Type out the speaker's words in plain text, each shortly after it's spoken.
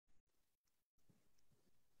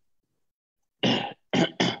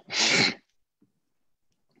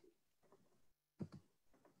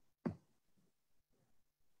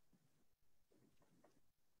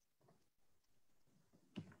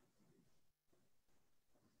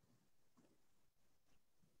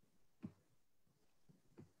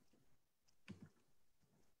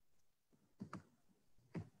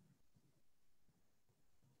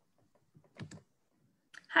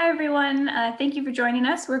Hi, everyone. Thank you for joining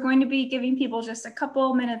us. We're going to be giving people just a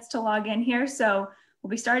couple minutes to log in here. So we'll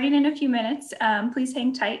be starting in a few minutes. Please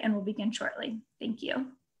hang tight and we'll begin shortly. Thank you.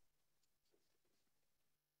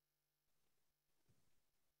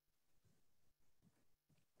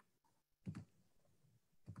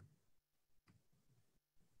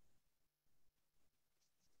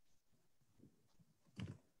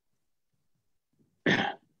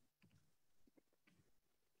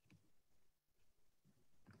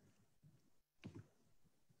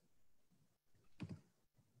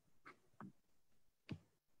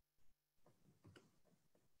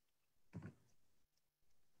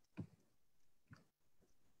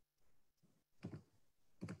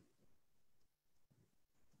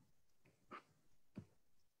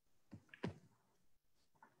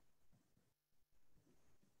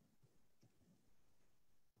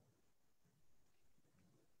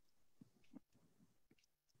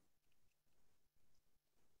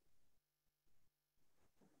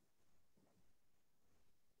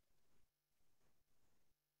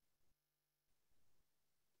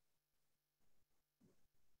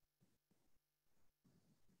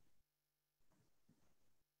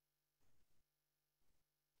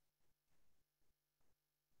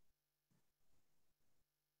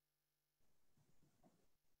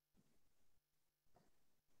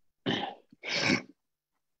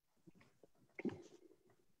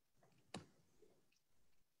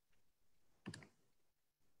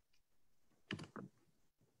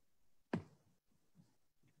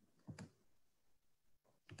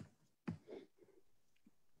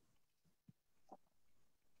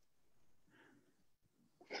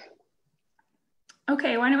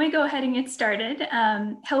 Okay, why don't we go ahead and get started.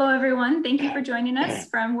 Hello, everyone. Thank you for joining us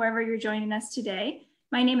from wherever you're joining us today.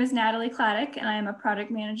 My name is Natalie Claddock, and I am a product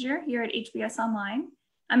manager here at HBS Online.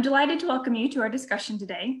 I'm delighted to welcome you to our discussion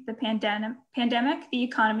today, the pandemic, the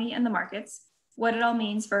economy, and the markets, what it all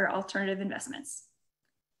means for alternative investments.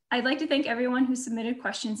 I'd like to thank everyone who submitted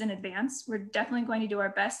questions in advance. We're definitely going to do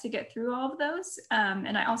our best to get through all of those.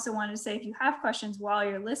 And I also wanted to say, if you have questions while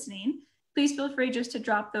you're listening, please feel free just to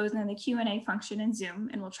drop those in the Q&A function in Zoom,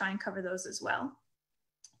 and we'll try and cover those as well.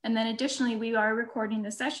 And then additionally, we are recording the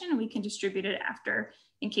session and we can distribute it after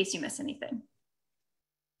in case you miss anything.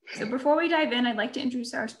 So before we dive in, I'd like to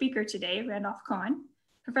introduce our speaker today, Randolph Cohen.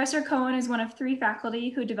 Professor Cohen is one of 3 faculty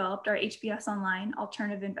who developed our HBS Online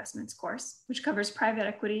Alternative Investments course, which covers private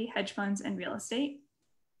equity, hedge funds, and real estate.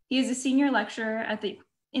 He is a senior lecturer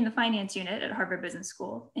in the finance unit at Harvard Business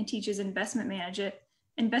School and teaches investment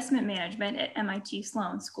management at MIT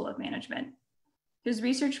Sloan School of Management. His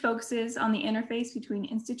research focuses on the interface between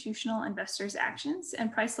institutional investors' actions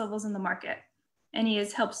and price levels in the market, and he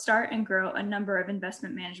has helped start and grow a number of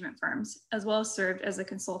investment management firms, as well as served as a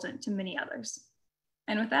consultant to many others.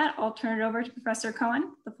 And with that, I'll turn it over to Professor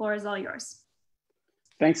Cohen. The floor is all yours.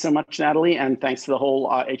 Thanks so much, Natalie, and thanks to the whole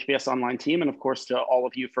HBS Online team, and of course to all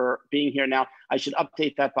of you for being here. Now, I should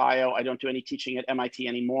update that bio. I don't do any teaching at MIT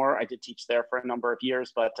anymore. I did teach there for a number of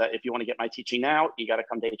years, but if you want to get my teaching now, you got to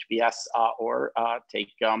come to HBS or take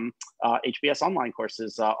HBS Online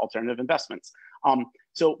courses, Alternative Investments.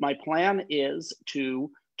 So my plan is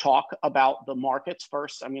to talk about the markets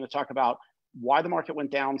first. I'm going to talk about why the market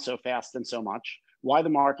went down so fast and so much, why the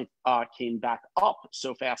market came back up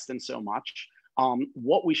so fast and so much,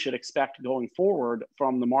 what we should expect going forward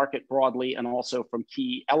from the market broadly and also from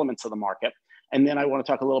key elements of the market. And then I want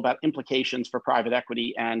to talk a little about implications for private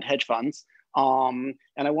equity and hedge funds. And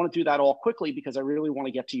I want to do that all quickly because I really want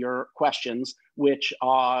to get to your questions, which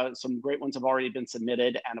some great ones have already been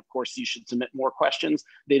submitted. And of course, you should submit more questions.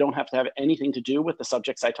 They don't have to have anything to do with the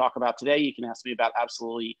subjects I talk about today. You can ask me about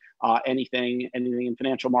absolutely anything in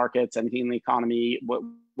financial markets, anything in the economy,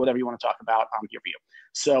 whatever you want to talk about, I'm here for you.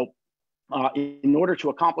 So in order to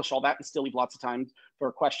accomplish all that and still leave lots of time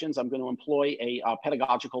for questions, I'm going to employ a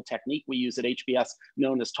pedagogical technique we use at HBS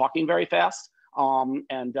known as talking very fast. But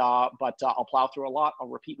I'll plow through a lot. I'll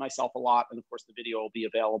repeat myself a lot. And of course, the video will be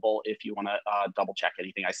available if you want to double check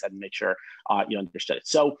anything I said and make sure you understood it.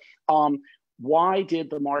 So why did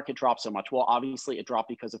the market drop so much? Well, obviously it dropped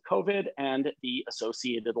because of COVID and the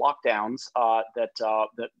associated lockdowns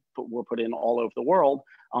that were put in all over the world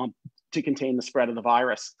to contain the spread of the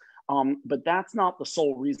virus. But that's not the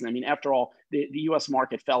sole reason. I mean, after all, the US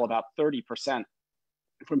market fell about 30%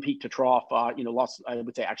 from peak to trough, lost, I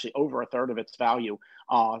would say, actually over a third of its value,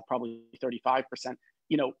 probably 35%.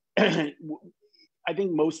 I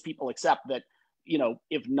think most people accept that, even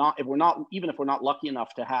if we're not lucky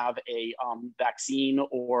enough to have a vaccine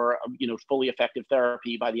or, fully effective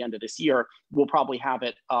therapy by the end of this year, we'll probably have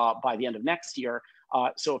it by the end of next year.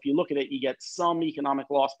 So if you look at it, you get some economic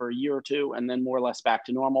loss for a year or two, and then more or less back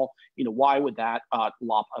to normal. Why would that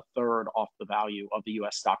lop a third off the value of the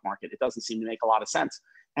U.S. stock market? It doesn't seem to make a lot of sense.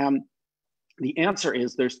 The answer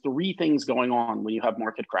is there's three things going on when you have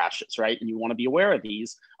market crashes, right? And you want to be aware of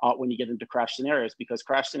these when you get into crash scenarios, because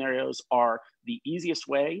crash scenarios are the easiest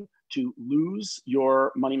way to lose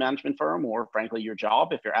your money management firm, or frankly, your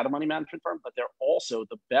job if you're at a money management firm, but they're also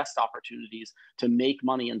the best opportunities to make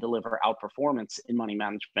money and deliver outperformance in money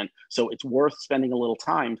management. So it's worth spending a little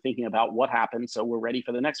time thinking about what happened so we're ready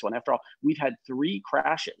for the next one. After all, we've had 3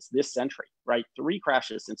 crashes this century, right? 3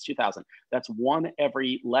 crashes since 2000. That's one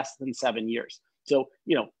every less than 7 years. So,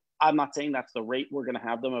 I'm not saying that's the rate we're going to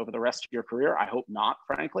have them over the rest of your career. I hope not,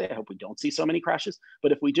 frankly. I hope we don't see so many crashes.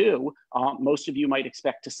 But if we do, most of you might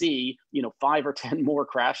expect to see, 5 or 10 more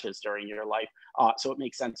crashes during your life. So it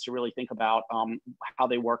makes sense to really think about how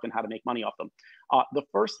they work and how to make money off them. The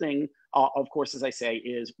first thing, of course, as I say,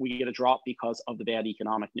 is we get a drop because of the bad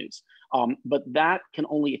economic news. But that can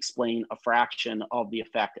only explain a fraction of the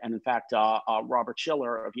effect. And in fact, Robert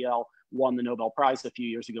Shiller of Yale won the Nobel Prize a few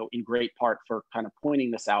years ago in great part for kind of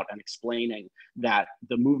pointing this out and explaining that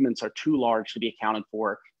the movements are too large to be accounted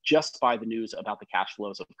for just by the news about the cash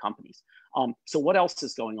flows of companies. So what else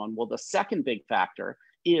is going on? Well, the second big factor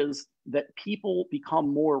is that people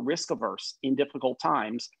become more risk averse in difficult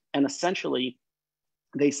times. And essentially,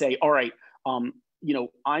 they say, all right,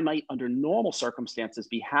 I might under normal circumstances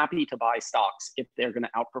be happy to buy stocks if they're going to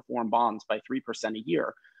outperform bonds by 3% a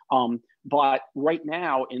year. But right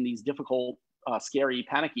now, in these difficult, scary,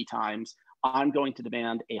 panicky times, I'm going to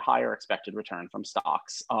demand a higher expected return from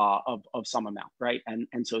stocks of some amount, right?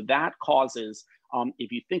 And so that causes,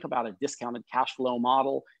 if you think about a discounted cash flow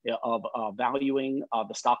model of valuing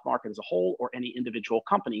the stock market as a whole or any individual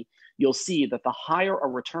company, you'll see that the higher a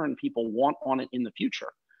return people want on it in the future,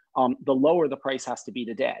 the lower the price has to be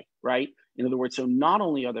today, right? In other words, so not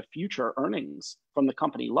only are the future earnings from the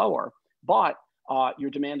company lower, but you're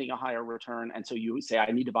demanding a higher return. And so you say,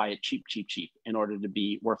 I need to buy it cheap, cheap, cheap in order to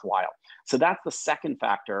be worthwhile. So that's the second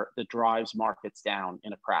factor that drives markets down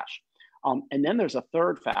in a crash. And then there's a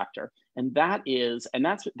third factor, and that's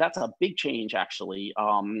a big change actually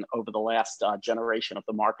over the last generation of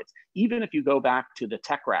the markets. Even if you go back to the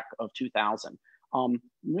tech wreck of 2000,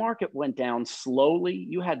 market went down slowly.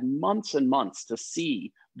 You had months and months to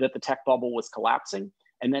see that the tech bubble was collapsing.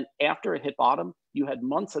 And then after it hit bottom, you had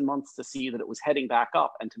months and months to see that it was heading back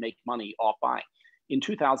up and to make money off buying. In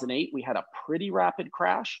 2008, we had a pretty rapid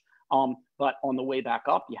crash, but on the way back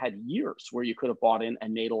up, you had years where you could have bought in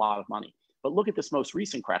and made a lot of money. But look at this most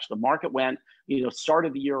recent crash. The market went,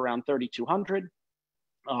 started the year around 3,200,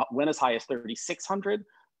 went as high as 3,600,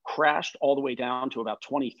 crashed all the way down to about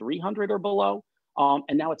 2,300 or below.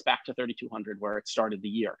 And now it's back to 3,200 where it started the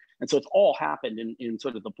year. And so it's all happened in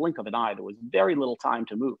sort of the blink of an eye. There was very little time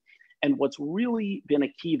to move. And what's really been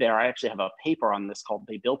a key there, I actually have a paper on this called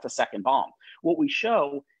They Built a Second Bomb. What we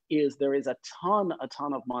show is there is a ton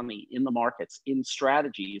of money in the markets in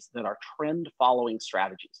strategies that are trend following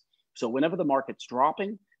strategies. So whenever the market's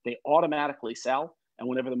dropping, they automatically sell. And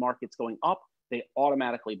whenever the market's going up, they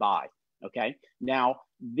automatically buy. Okay. Now,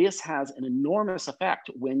 this has an enormous effect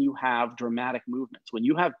when you have dramatic movements, when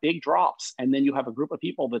you have big drops, and then you have a group of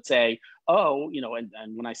people that say, oh,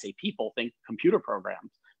 and when I say people, think computer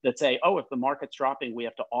programs that say, oh, if the market's dropping, we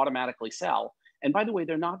have to automatically sell. And by the way,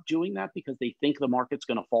 they're not doing that because they think the market's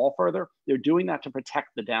going to fall further. They're doing that to protect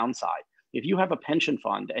the downside. If you have a pension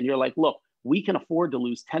fund and you're like, look, we can afford to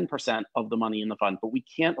lose 10% of the money in the fund, but we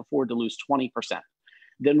can't afford to lose 20%.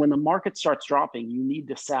 Then when the market starts dropping, you need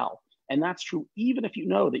to sell. And that's true even if you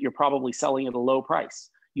know that you're probably selling at a low price.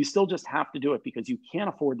 You still just have to do it because you can't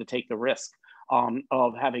afford to take the risk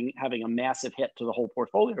of having a massive hit to the whole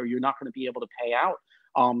portfolio. You're not going to be able to pay out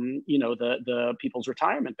the people's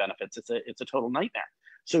retirement benefits. It's a total nightmare.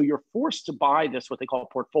 So you're forced to buy this, what they call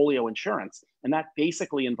portfolio insurance. And that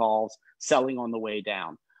basically involves selling on the way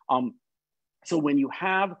down. So when you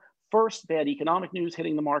have first bad economic news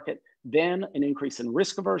hitting the market, then an increase in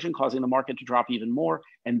risk aversion causing the market to drop even more.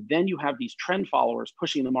 And then you have these trend followers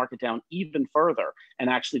pushing the market down even further. And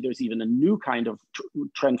actually, there's even a new kind of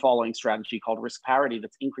trend following strategy called risk parity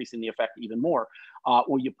that's increasing the effect even more.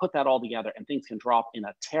 Where you put that all together and things can drop in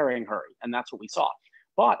a tearing hurry. And that's what we saw.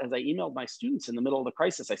 But as I emailed my students in the middle of the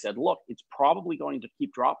crisis, I said, look, it's probably going to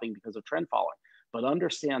keep dropping because of trend following. But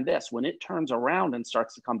understand this, when it turns around and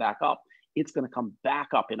starts to come back up, it's going to come back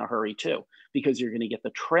up in a hurry too, because you're going to get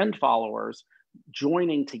the trend followers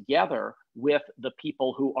joining together with the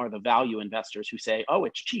people who are the value investors who say, oh,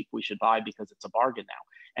 it's cheap, we should buy because it's a bargain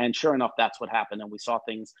now. And sure enough, that's what happened. And we saw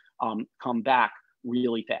things come back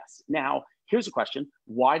really fast. Now, here's a question: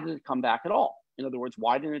 why did it come back at all? In other words,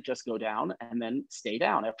 why didn't it just go down and then stay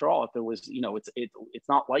down? After all, if there was, it's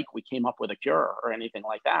not like we came up with a cure or anything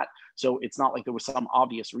like that. So it's not like there was some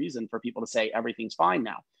obvious reason for people to say everything's fine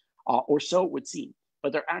now, or so it would seem.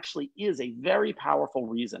 But there actually is a very powerful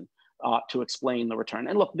reason to explain the return.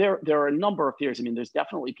 And look, there are a number of theories. I mean, there's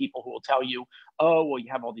definitely people who will tell you, oh, well,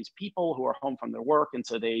 you have all these people who are home from their work, and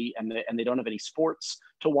so they don't have any sports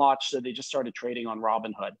to watch, so they just started trading on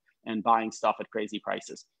Robinhood and buying stuff at crazy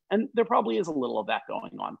prices. And there probably is a little of that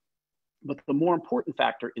going on. But the more important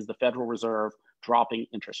factor is the Federal Reserve dropping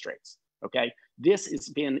interest rates. Okay, this has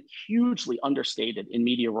been hugely understated in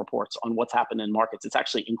media reports on what's happened in markets. It's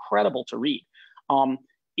actually incredible to read.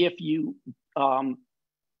 If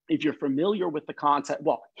you're familiar with the concept,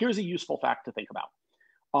 well, here's a useful fact to think about.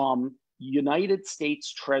 United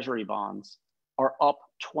States Treasury bonds are up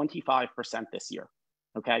 25% this year,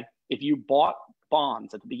 okay? If you bought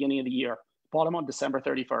bonds at the beginning of the year, bought them on December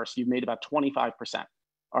 31st, you've made about 25%,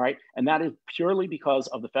 all right? And that is purely because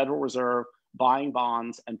of the Federal Reserve buying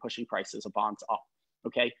bonds and pushing prices of bonds up,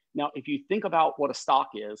 okay? Now, if you think about what a stock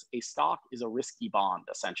is a risky bond,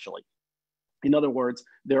 essentially. In other words,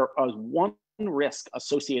 there is one risk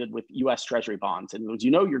associated with US Treasury bonds. And as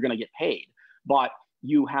you know, you're going to get paid, but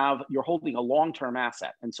you're holding a long-term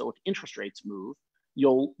asset. And so if interest rates move,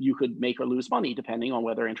 you could make or lose money depending on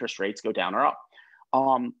whether interest rates go down or up.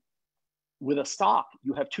 With a stock,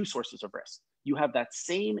 you have two sources of risk. You have that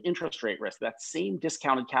same interest rate risk, that same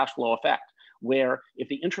discounted cash flow effect, where if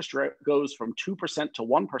the interest rate goes from 2% to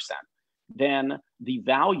 1%, then the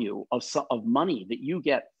value of money that you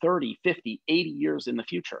get 30, 50, 80 years in the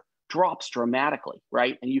future drops dramatically,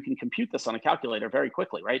 right? And you can compute this on a calculator very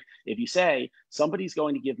quickly, right? If you say somebody's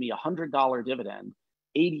going to give me a $100 dividend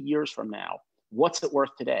 80 years from now, what's it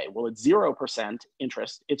worth today? Well, at 0%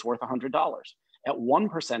 interest, it's worth $100. At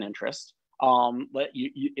 1% interest,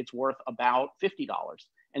 it's worth about $50.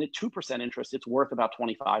 And at 2% interest, it's worth about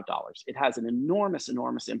 $25. It has an enormous,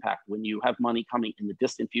 enormous impact when you have money coming in the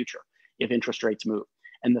distant future if interest rates move.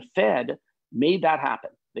 And the Fed made that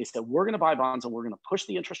happen. They said, we're going to buy bonds and we're going to push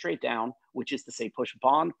the interest rate down, which is to say push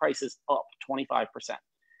bond prices up 25%.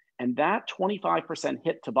 And that 25%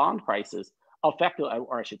 hit to bond prices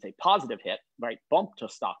positive hit, right? Bump to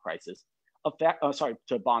stock prices,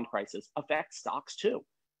 to bond prices affects stocks too.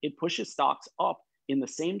 It pushes stocks up in the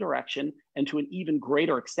same direction and to an even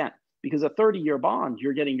greater extent. Because a 30-year bond,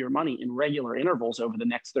 you're getting your money in regular intervals over the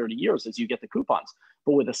next 30 years as you get the coupons.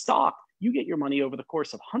 But with a stock, you get your money over the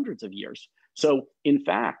course of hundreds of years. So in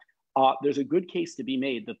fact, there's a good case to be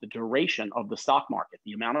made that the duration of the stock market,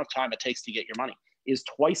 the amount of time it takes to get your money, is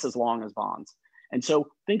twice as long as bonds. And so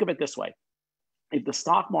think of it this way. If the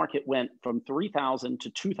stock market went from 3,000 to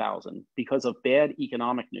 2,000 because of bad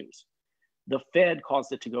economic news, the Fed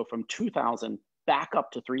caused it to go from 2,000 back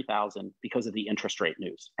up to 3,000 because of the interest rate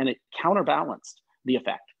news. And it counterbalanced the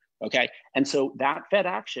effect, okay? And so that Fed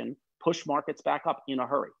action pushed markets back up in a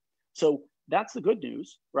hurry. So that's the good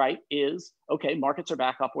news, right? Is, okay, markets are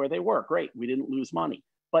back up where they were. Great, we didn't lose money.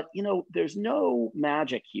 But, there's no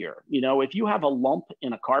magic here. If you have a lump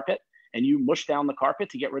in a carpet and you mush down the carpet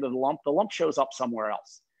to get rid of the lump shows up somewhere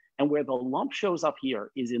else. And where the lump shows up here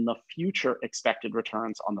is in the future expected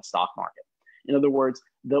returns on the stock market. In other words,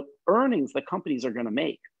 the earnings that companies are going to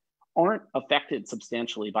make aren't affected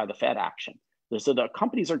substantially by the Fed action. So the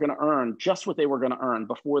companies are going to earn just what they were going to earn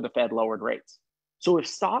before the Fed lowered rates. So if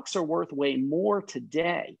stocks are worth way more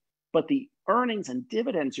today, but the earnings and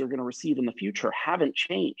dividends you're going to receive in the future haven't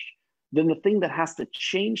changed, then the thing that has to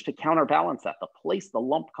change to counterbalance that, the place the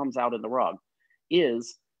lump comes out in the rug,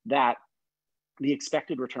 is that the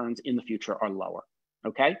expected returns in the future are lower,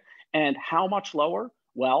 okay? And how much lower?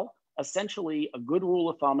 Well, essentially, a good rule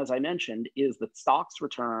of thumb, as I mentioned, is that stocks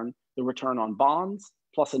return the return on bonds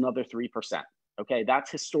plus another 3%. Okay, that's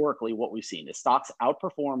historically what we've seen. Is stocks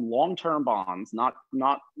outperform long-term bonds, not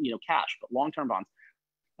cash, but long-term bonds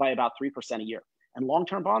by about 3% a year. And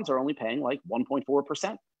long-term bonds are only paying like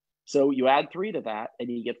 1.4%. So you add 3 to that, and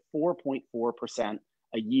you get 4.4%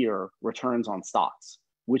 a year returns on stocks,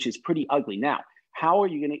 which is pretty ugly. Now, how are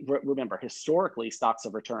you going to remember? Historically, stocks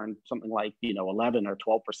have returned something like 11 or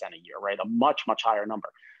 12% a year, right? A much, much higher number.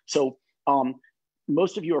 So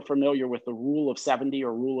most of you are familiar with the rule of 70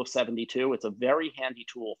 or rule of 72. It's a very handy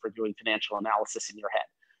tool for doing financial analysis in your head.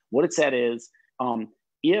 What it said is,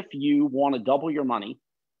 if you want to double your money,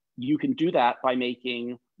 you can do that by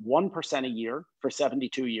making 1% a year for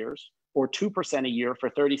 72 years, or 2% a year for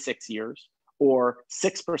 36 years, or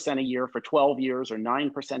 6% a year for 12 years, or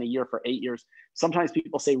 9% a year for 8 years. Sometimes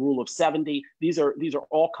people say rule of 70. These are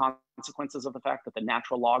all consequences of the fact that the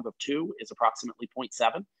natural log of 2 is approximately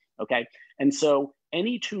 0.7. okay? And so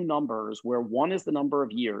any two numbers where one is the number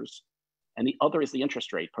of years and the other is the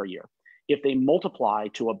interest rate per year, if they multiply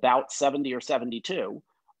to about 70 or 72,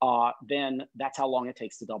 then that's how long it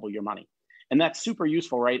takes to double your money. And that's super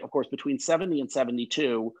useful, right? Of course, between 70 and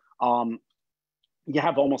 72, you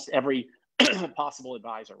have almost every possible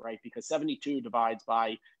advisor, right? Because 72 divides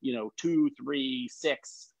by, 2, 3,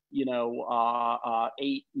 6,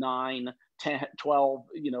 8, 9, 10, 12,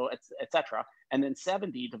 et cetera. And then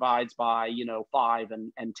 70 divides by, 5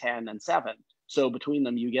 and 10 and 7. So between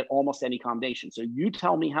them, you get almost any combination. So you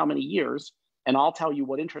tell me how many years, and I'll tell you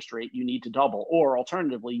what interest rate you need to double. Or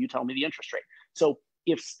alternatively, you tell me the interest rate. So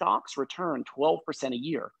if stocks return 12% a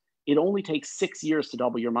year, it only takes 6 years to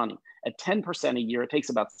double your money. At 10% a year, it takes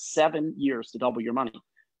about 7 years to double your money.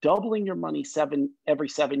 Doubling your money every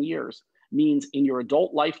 7 years means in your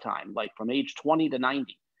adult lifetime, like from age 20 to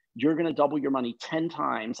 90, you're going to double your money 10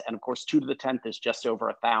 times. And of course, 2 to the 10th is just over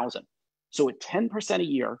 1,000. So at 10% a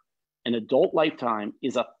year, an adult lifetime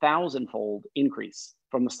is a 1,000-fold increase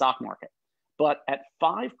from the stock market. But at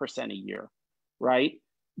 5% a year, right,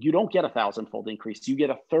 you don't get a 1,000-fold increase. You get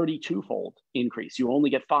a 32-fold increase. You only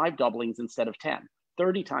get 5 doublings instead of 10,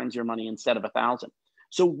 30 times your money instead of 1,000.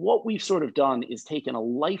 So what we've sort of done is taken a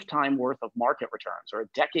lifetime worth of market returns or a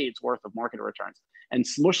decade's worth of market returns and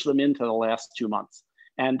smushed them into the last 2 months.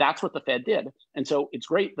 And that's what the Fed did. And so it's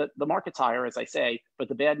great that the market's higher, as I say, but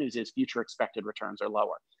the bad news is future expected returns are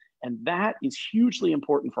lower. And that is hugely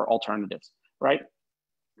important for alternatives, right?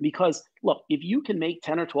 Because look, if you can make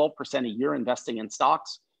 10 or 12% a year investing in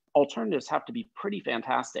stocks, alternatives have to be pretty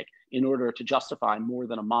fantastic in order to justify more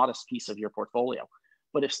than a modest piece of your portfolio.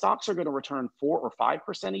 But if stocks are going to return 4 or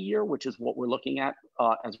 5% a year, which is what we're looking at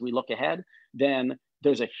as we look ahead, then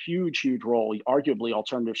there's a huge, huge role. Arguably,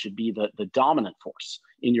 alternatives should be the dominant force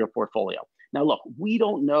in your portfolio. Now, look, we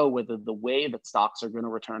don't know whether the way that stocks are going to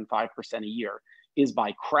return 5% a year is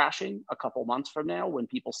by crashing a couple months from now when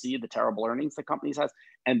people see the terrible earnings the companies has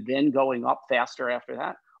and then going up faster after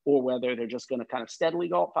that, or whether they're just going to kind of steadily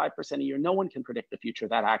go up 5% a year. No one can predict the future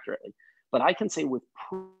that accurately. But I can say with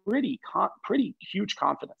pretty huge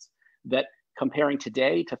confidence that comparing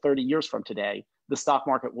today to 30 years from today, the stock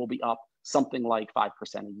market will be up something like 5%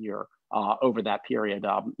 a year over that period.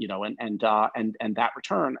 And that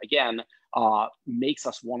return again makes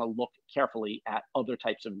us want to look carefully at other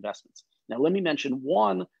types of investments. Now, let me mention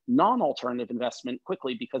one non-alternative investment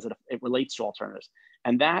quickly because it relates to alternatives,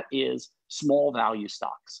 and that is small value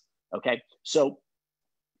stocks. Okay, so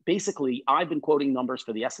basically, I've been quoting numbers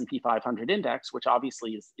for the S&P 500 index, which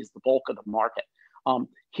obviously is the bulk of the market.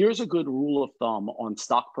 Here's a good rule of thumb on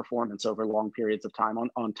stock performance over long periods of time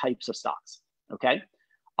on types of stocks, okay?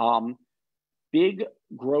 Big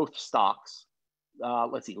growth stocks,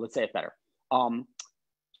 let's say it better.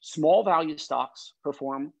 Small value stocks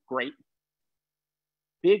perform great.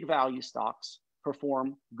 Big value stocks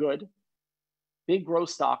perform good. Big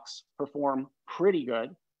growth stocks perform pretty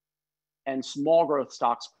good. And small growth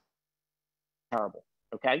stocks terrible,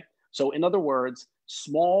 okay? So in other words,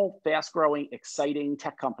 small, fast-growing, exciting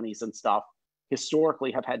tech companies and stuff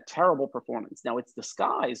historically have had terrible performance. Now, it's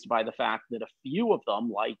disguised by the fact that a few of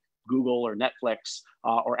them, like Google or Netflix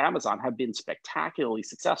or Amazon, have been spectacularly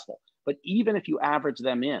successful. But even if you average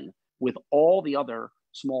them in with all the other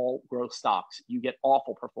small growth stocks, you get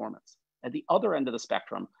awful performance. At the other end of the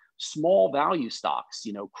spectrum, small value stocks,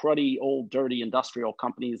 cruddy, old, dirty industrial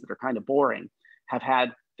companies that are kind of boring, have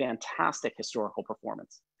had fantastic historical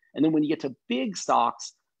performance. And then when you get to big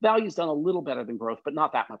stocks, value's done a little better than growth, but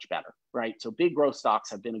not that much better, right? So big growth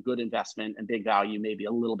stocks have been a good investment and big value maybe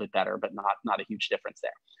a little bit better, but not a huge difference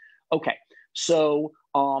there. Okay, so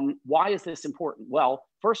why is this important? Well,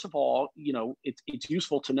 first of all, it's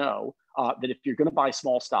useful to know that if you're going to buy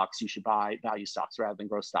small stocks, you should buy value stocks rather than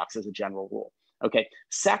growth stocks as a general rule. Okay.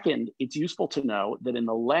 Second, it's useful to know that in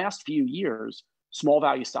the last few years, small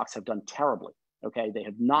value stocks have done terribly. Okay, they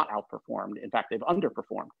have not outperformed. In fact, they've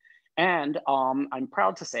underperformed. And I'm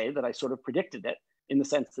proud to say that I sort of predicted it in the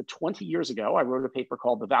sense that 20 years ago, I wrote a paper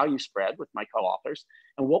called The Value Spread with my co-authors.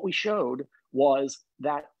 And what we showed was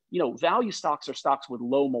that value stocks are stocks with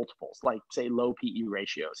low multiples, like say low PE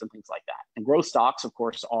ratios and things like that. And growth stocks, of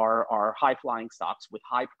course, are high-flying stocks with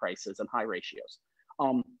high prices and high ratios.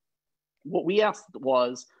 What we asked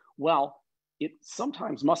was, well, it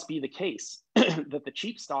sometimes must be the case that the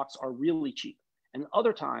cheap stocks are really cheap. And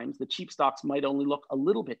other times, the cheap stocks might only look a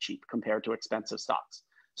little bit cheap compared to expensive stocks.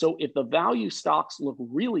 So if the value stocks look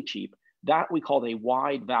really cheap, that we call a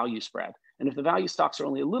wide value spread. And if the value stocks are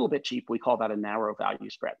only a little bit cheap, we call that a narrow value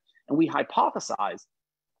spread. And we hypothesized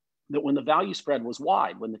that when the value spread was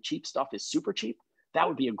wide, when the cheap stuff is super cheap, that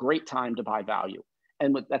would be a great time to buy value.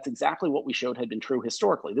 And that's exactly what we showed had been true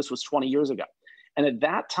historically. This was 20 years ago. And at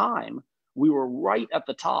that time, we were right at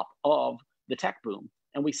the top of the tech boom.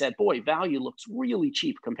 And we said, boy, value looks really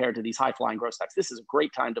cheap compared to these high-flying growth stocks. This is a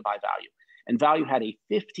great time to buy value. And value had a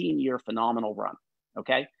 15-year phenomenal run,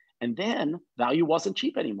 okay? And then value wasn't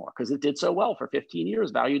cheap anymore because it did so well for 15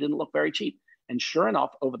 years. Value didn't look very cheap. And sure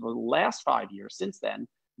enough, over the last 5 years since then,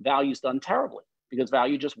 value's done terribly because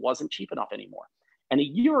value just wasn't cheap enough anymore. And a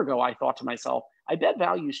year ago, I thought to myself, I bet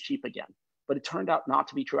value is cheap again. But it turned out not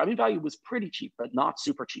to be true. I mean, value was pretty cheap, but not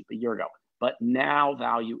super cheap a year ago. But now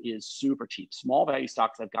value is super cheap. Small value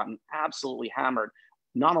stocks have gotten absolutely hammered,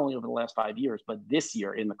 not only over the last 5 years, but this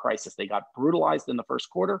year in the crisis. They got brutalized in the first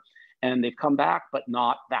quarter and they've come back, but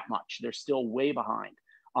not that much. They're still way behind.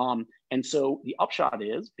 And so the upshot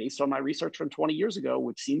is, based on my research from 20 years ago,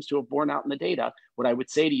 which seems to have borne out in the data, what I would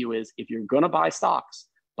say to you is, if you're going to buy stocks,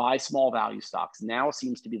 buy small value stocks. Now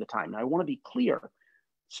seems to be the time. Now, I want to be clear.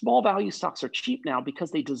 Small value stocks are cheap now because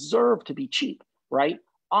they deserve to be cheap, right?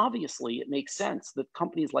 Obviously, it makes sense that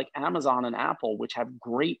companies like Amazon and Apple, which have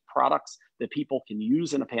great products that people can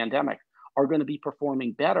use in a pandemic, are going to be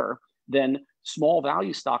performing better than small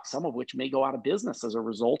value stocks, some of which may go out of business as a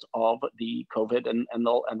result of the COVID and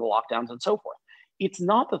the lockdowns and so forth. It's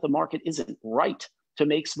not that the market isn't right to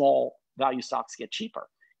make small value stocks get cheaper.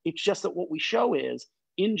 It's just that what we show is,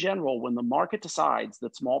 in general, when the market decides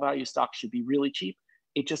that small value stocks should be really cheap,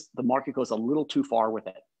 the market goes a little too far with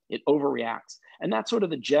it. It overreacts. And that's sort of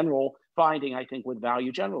the general finding, I think, with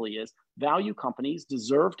value generally is value companies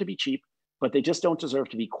deserve to be cheap, but they just don't deserve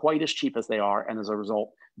to be quite as cheap as they are. And as a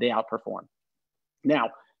result, they outperform. Now,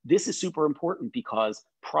 this is super important because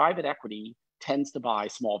private equity tends to buy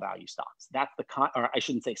small value stocks. That's or I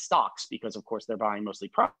shouldn't say stocks, because of course they're buying mostly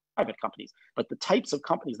private companies, but the types of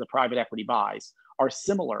companies that private equity buys are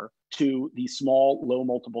similar to the small, low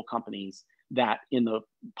multiple companies that in the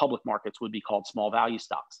public markets would be called small value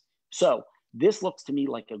stocks. So this looks to me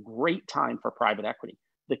like a great time for private equity.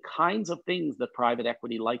 The kinds of things that private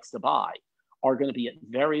equity likes to buy are going to be at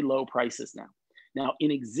very low prices now. Now,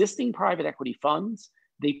 in existing private equity funds,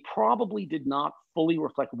 they probably did not fully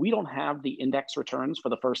reflect. We don't have the index returns for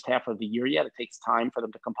the first half of the year yet. It takes time for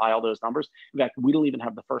them to compile those numbers. In fact, we don't even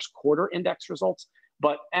have the first quarter index results.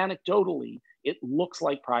 But anecdotally, it looks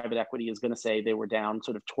like private equity is going to say they were down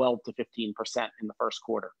sort of 12 to 15% in the first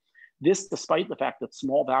quarter. This, despite the fact that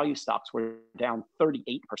small value stocks were down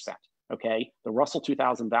 38%. Okay, the Russell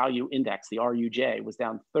 2000 Value Index, the RUJ, was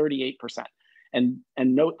down 38%. And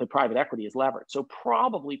note that private equity is levered. So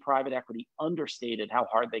probably private equity understated how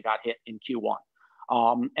hard they got hit in Q1.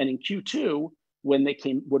 And in Q2, when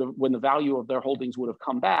the value of their holdings would have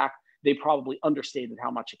come back, they probably understated how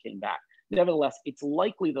much it came back. Nevertheless, it's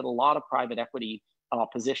likely that a lot of private equity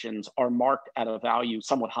positions are marked at a value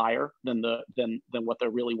somewhat higher than what they're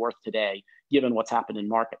really worth today, given what's happened in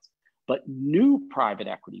markets. But new private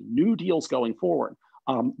equity, new deals going forward,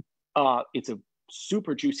 it's a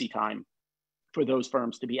super juicy time for those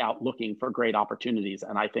firms to be out looking for great opportunities.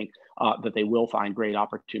 And I think that they will find great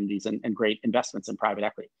opportunities and great investments in private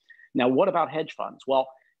equity. Now, what about hedge funds? Well,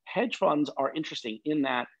 hedge funds are interesting in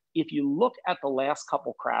that if you look at the last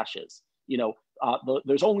couple crashes,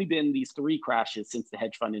 there's only been these 3 crashes since the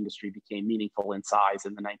hedge fund industry became meaningful in size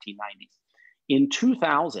in the 1990s. In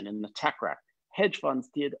 2000, in the tech wreck, hedge funds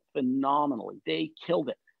did phenomenally. They killed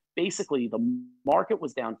it. Basically, the market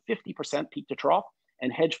was down 50% peak to trough,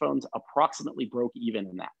 and hedge funds approximately broke even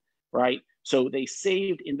in that, right? So they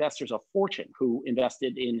saved investors a fortune who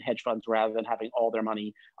invested in hedge funds rather than having all their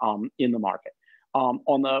money in the market.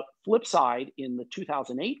 On the flip side, in the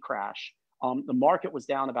 2008 crash, the market was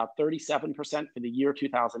down about 37% for the year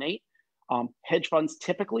 2008. Hedge funds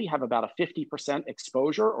typically have about a 50%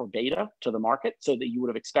 exposure or beta to the market, so that you would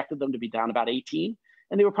have expected them to be down about 18,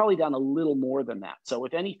 and they were probably down a little more than that. So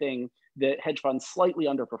if anything, the hedge funds slightly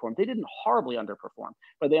underperformed. They didn't horribly underperform,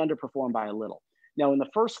 but they underperformed by a little. Now, in the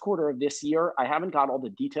first quarter of this year, I haven't got all the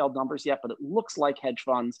detailed numbers yet, but it looks like hedge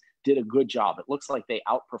funds did a good job. It looks like they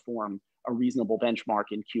outperformed a reasonable benchmark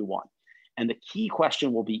in Q1. And the key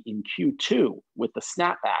question will be in Q2 with the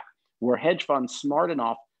snapback, were hedge funds smart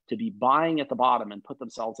enough to be buying at the bottom and put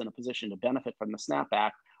themselves in a position to benefit from the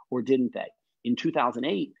snapback, or didn't they? In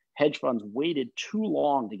 2008, hedge funds waited too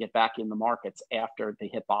long to get back in the markets after they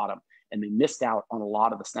hit bottom, and they missed out on a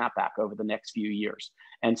lot of the snapback over the next few years.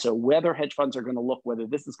 And so whether hedge funds are going to whether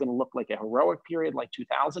this is going to look like a heroic period like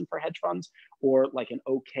 2000 for hedge funds, or like an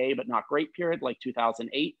okay but not great period like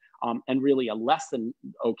 2008, and really a less than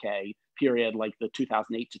okay period, like the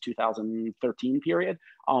 2008 to 2013 period,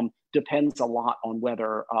 depends a lot on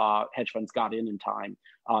whether hedge funds got in time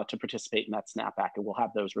to participate in that snapback. And we'll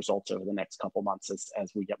have those results over the next couple months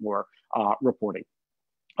as we get more reporting.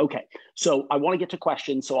 Okay, so I want to get to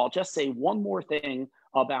questions. So I'll just say one more thing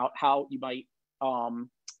about how you might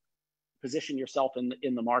position yourself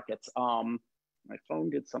in the markets. My phone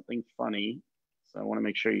did something funny, so I want to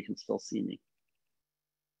make sure you can still see me.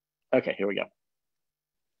 Okay, here we go.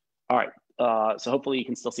 All right, so hopefully you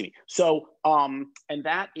can still see me. So, and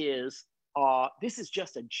that is, this is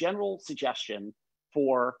just a general suggestion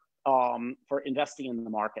for investing in the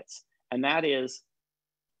markets, and that is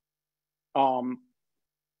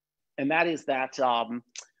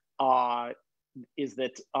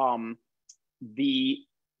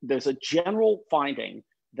there's a general finding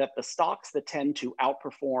that the stocks that tend to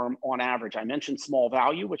outperform on average, I mentioned small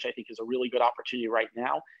value, which I think is a really good opportunity right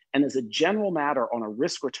now. And as a general matter on a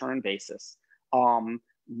risk return basis,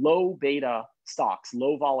 low beta stocks,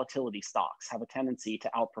 low volatility stocks have a tendency to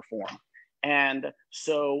outperform. And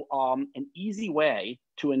so an easy way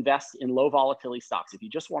to invest in low volatility stocks, if you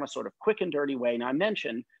just want a sort of quick and dirty way, and I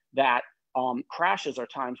mentioned that crashes are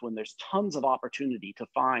times when there's tons of opportunity to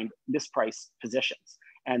find mispriced positions.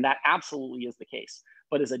 And that absolutely is the case.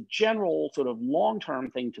 But as a general sort of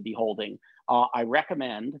long-term thing to be holding, I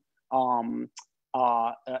recommend an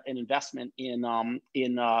investment in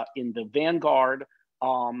the Vanguard.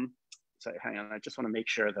 Sorry, hang on. I just want to make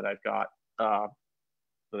sure that I've got that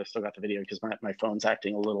I still got the video because my phone's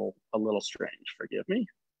acting a little strange. Forgive me.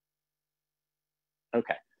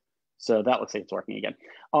 Okay, so that looks like it's working again.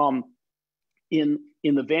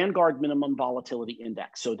 In the Vanguard Minimum Volatility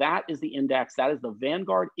Index. So that is the index, that is the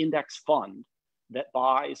Vanguard Index Fund that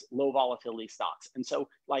buys low volatility stocks. And so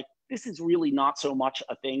like, this is really not so much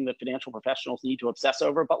a thing that financial professionals need to obsess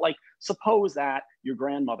over, but like, suppose that your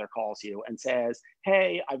grandmother calls you and says,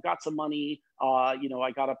 hey, I've got some money, you know,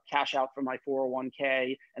 I got to cash out from my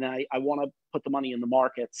 401k and I want to put the money in the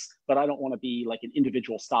markets, but I don't want to be like an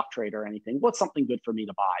individual stock trader or anything. What's something good for me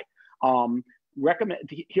to buy?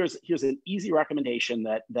 Here's an easy recommendation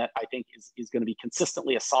that I think is going to be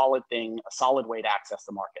consistently a solid thing, a solid way to access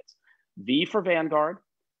the markets. V for Vanguard,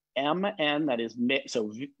 MN, that is,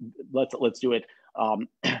 so let's do it.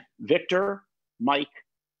 Victor, Mike,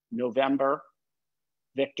 November,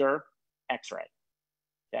 Victor, X-ray.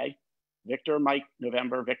 Okay, Victor, Mike,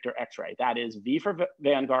 November, Victor, X-ray. That is V for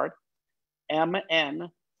Vanguard, MN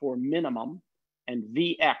for minimum, and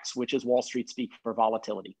VX, which is Wall Street speak for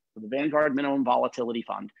volatility. So the Vanguard Minimum Volatility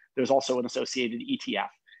Fund. There's also an associated ETF.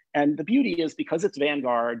 And the beauty is because it's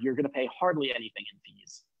Vanguard, you're going to pay hardly anything in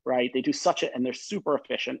fees, right? They do and they're super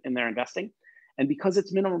efficient in their investing. And because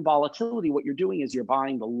it's minimum volatility, what you're doing is you're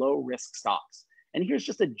buying the low risk stocks. And here's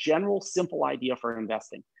just a general simple idea for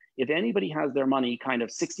investing. If anybody has their money kind of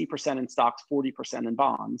 60% in stocks, 40% in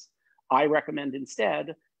bonds, I recommend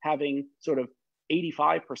instead having sort of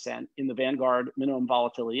 85% in the Vanguard Minimum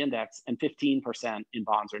Volatility Index and 15% in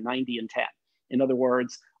bonds, or 90 and 10. In other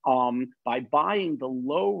words, by buying the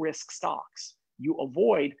low risk stocks, you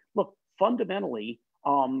avoid, look, fundamentally,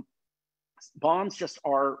 bonds just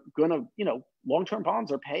are gonna, you know, long-term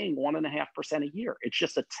bonds are paying 1.5% a year. It's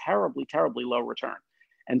just a terribly, terribly low return.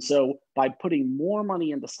 And so by putting more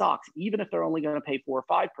money into stocks, even if they're only gonna pay 4 or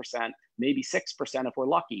 5%, maybe 6% if we're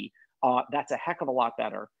lucky, that's a heck of a lot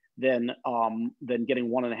better than getting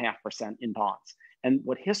 1.5% in bonds. And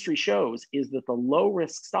what history shows is that the low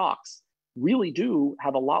risk stocks really do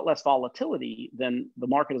have a lot less volatility than the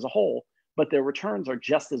market as a whole, but their returns are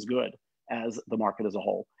just as good as the market as a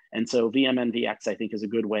whole. And so VMNVX, I think, is a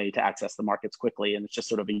good way to access the markets quickly, and it's just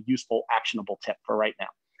sort of a useful, actionable tip for right now.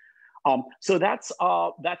 So that's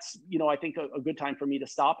you know, I think a good time for me to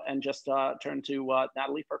stop and just turn to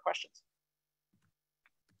Natalie for questions.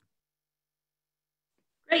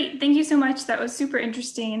 Great, thank you so much. That was super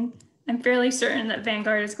interesting. I'm fairly certain that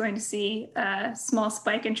Vanguard is going to see a small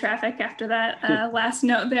spike in traffic after that last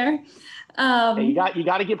note there. Hey, you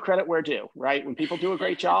got to give credit where due, right? When people do a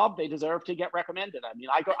great job, they deserve to get recommended. I mean,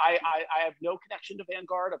 I have no connection to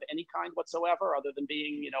Vanguard of any kind whatsoever, other than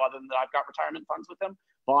being, you know, other than that I've got retirement funds with them.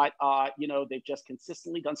 But you know, they've just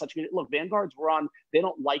consistently done such good. Look, Vanguard's run. They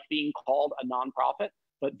don't like being called a nonprofit.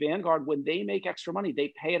 But Vanguard, when they make extra money,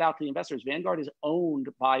 they pay it out to the investors. Vanguard is owned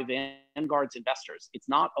by Vanguard's investors. It's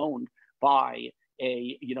not owned by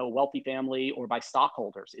a wealthy family or by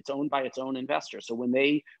stockholders. It's owned by its own investors. So when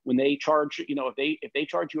they charge, if they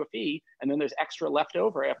charge you a fee and then there's extra left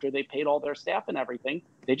over after they paid all their staff and everything,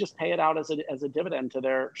 they just pay it out as a dividend to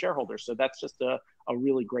their shareholders. So that's just a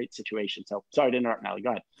really great situation. So sorry to interrupt, Natalie.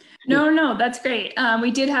 Go ahead. No, that's great.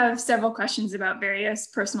 We did have several questions about various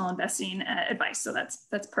personal investing advice, so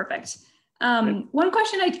that's perfect. One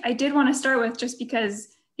question I did want to start with, just because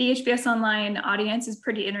the HBS Online audience is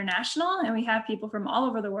pretty international and we have people from all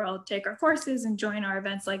over the world take our courses and join our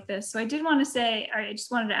events like this. So I just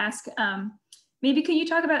wanted to ask, maybe can you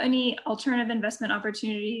talk about any alternative investment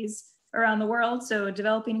opportunities around the world? So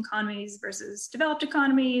developing economies versus developed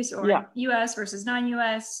economies, or US versus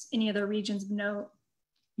non-US, any other regions of note?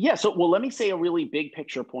 Yeah, so well, let me say a really big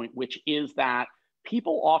picture point, which is that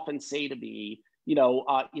people often say to me,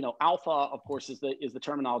 alpha, of course, is the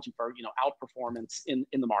terminology for, outperformance in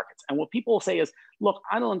the markets. And what people will say is, look,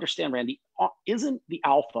 I don't understand, Randy, isn't the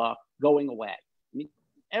alpha going away? I mean,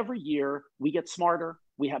 every year we get smarter.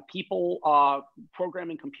 We have people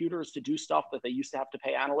programming computers to do stuff that they used to have to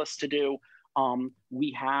pay analysts to do.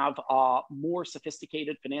 We have more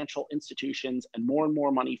sophisticated financial institutions and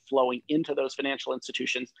more money flowing into those financial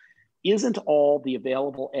institutions. Isn't all the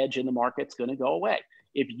available edge in the markets going to go away?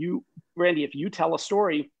 Randy, if you tell a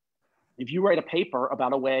story, if you write a paper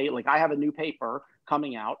about a way, like I have a new paper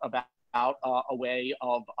coming out about a way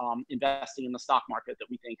of investing in the stock market that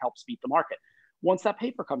we think helps beat the market. Once that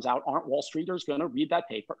paper comes out, aren't Wall Streeters going to read that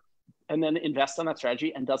paper and then invest on that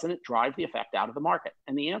strategy? And doesn't it drive the effect out of the market?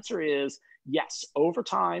 And the answer is yes. Over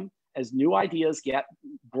time, as new ideas get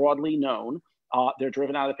broadly known, they're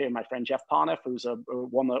driven out of the paper. My friend Jeff Poniff, who's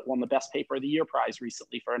won the Best Paper of the Year prize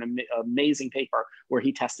recently for an amazing paper where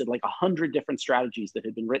he tested like 100 different strategies that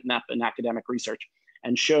had been written up in academic research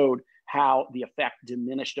and showed how the effect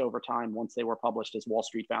diminished over time once they were published as Wall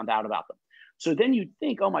Street found out about them. So then you'd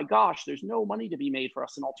think, oh my gosh, there's no money to be made for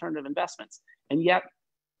us in alternative investments. And yet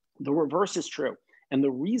the reverse is true. And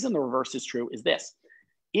the reason the reverse is true is this.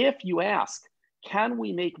 If you ask, can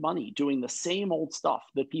we make money doing the same old stuff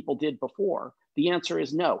that people did before? The answer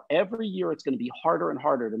is no. Every year it's going to be harder and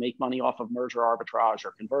harder to make money off of merger arbitrage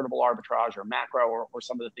or convertible arbitrage or macro or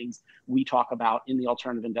some of the things we talk about in the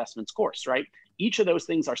alternative investments course, right? Each of those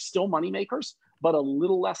things are still money makers, but a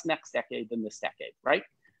little less next decade than this decade, right?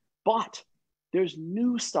 But there's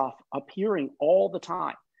new stuff appearing all the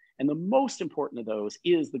time. And the most important of those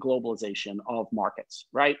is the globalization of markets,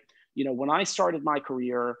 right? When I started my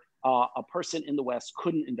career, a person in the West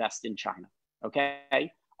couldn't invest in China, okay?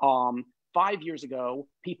 5 years ago,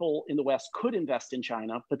 people in the West could invest in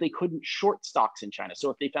China, but they couldn't short stocks in China. So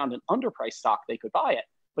if they found an underpriced stock, they could buy it,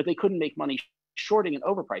 but they couldn't make money shorting an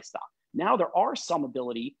overpriced stock. Now there is some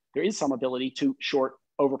ability to short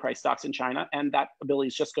overpriced stocks in China, and that ability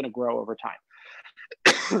is just going to grow over time.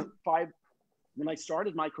 When I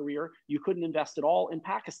started my career, you couldn't invest at all in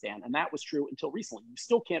Pakistan, and that was true until recently. You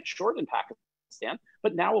still can't short in Pakistan,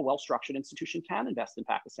 but now a well-structured institution can invest in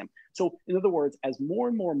Pakistan. So in other words, as more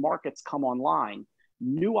and more markets come online,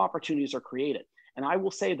 new opportunities are created. And I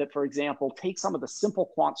will say that, for example, take some of the simple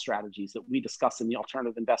quant strategies that we discuss in the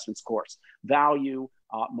alternative investments course: value,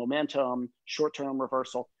 momentum, short-term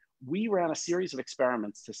reversal. We ran a series of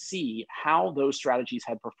experiments to see how those strategies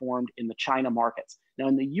had performed in the China markets. Now,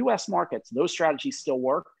 in the US markets, those strategies still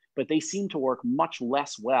work, but they seem to work much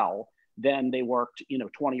less well than they worked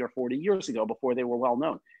 20 or 40 years ago before they were well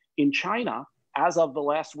known. In China, as of the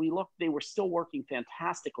last we looked, they were still working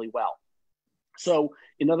fantastically well. So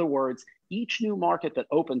in other words, each new market that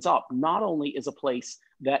opens up not only is a place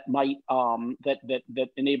that might that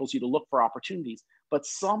enables you to look for opportunities, but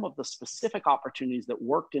some of the specific opportunities that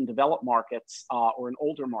worked in developed markets or in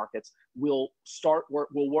older markets will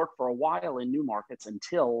work for a while in new markets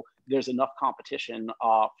until there's enough competition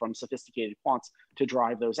from sophisticated quants to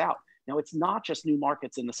drive those out. Now, it's not just new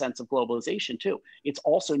markets in the sense of globalization, too. It's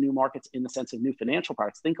also new markets in the sense of new financial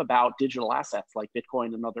products. Think about digital assets like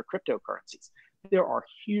Bitcoin and other cryptocurrencies. There are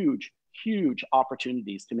huge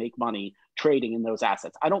opportunities to make money trading in those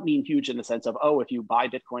assets. I don't mean huge in the sense of, if you buy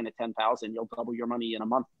Bitcoin at 10,000, you'll double your money in a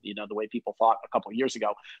month, the way people thought a couple of years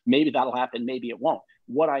ago. Maybe that'll happen, maybe it won't.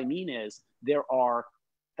 What I mean is there are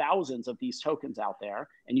thousands of these tokens out there,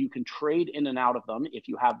 and you can trade in and out of them if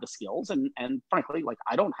you have the skills. And frankly, like,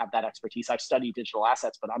 I don't have that expertise. I've studied digital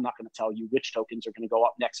assets, but I'm not going to tell you which tokens are going to go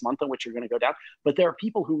up next month and which are going to go down. But there are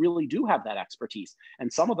people who really do have that expertise.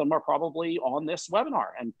 And some of them are probably on this webinar.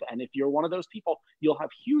 And if you're one of those people, you'll have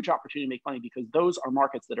huge opportunity to make money, because those are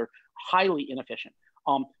markets that are highly inefficient.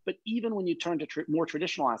 But even when you turn to more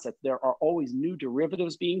traditional assets, there are always new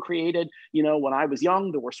derivatives being created. When I was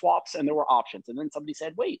young, there were swaps and there were options. And then somebody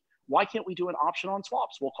said, wait, why can't we do an option on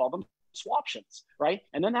swaps? We'll call them swaptions, right?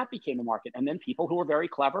 And then that became a market. And then people who were very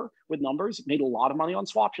clever with numbers made a lot of money on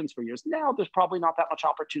swaptions for years. Now there's probably not that much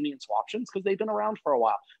opportunity in swaptions because they've been around for a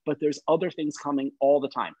while, but there's other things coming all the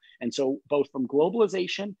time. And so both from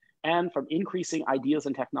globalization and from increasing ideas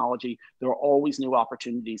and technology, there are always new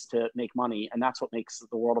opportunities to make money. And that's what makes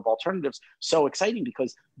the world of alternatives so exciting,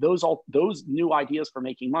 because those new ideas for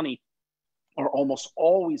making money are almost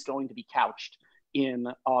always going to be couched in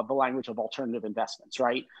the language of alternative investments,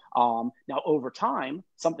 right? Now, over time,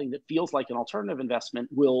 something that feels like an alternative investment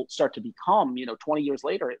will start to become, 20 years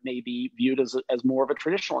later, it may be viewed as more of a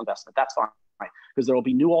traditional investment. That's fine, because there will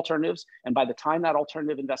be new alternatives. And by the time that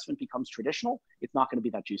alternative investment becomes traditional, it's not going to be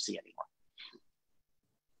that juicy anymore.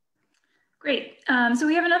 Great. So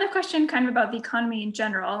we have another question kind of about the economy in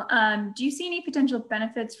general. Do you see any potential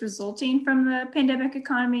benefits resulting from the pandemic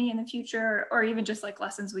economy in the future, or even just like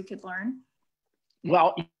lessons we could learn?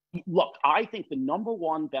 Well, look, I think the number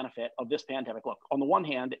one benefit of this pandemic, look, on the one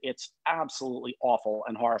hand, it's absolutely awful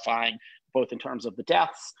and horrifying, both in terms of the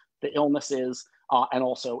deaths, the illnesses, and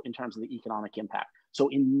also in terms of the economic impact. So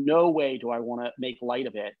in no way do I want to make light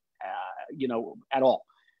of it, at all.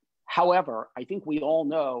 However, I think we all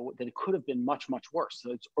know that it could have been much, much worse.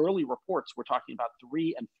 So it's early reports, we're talking about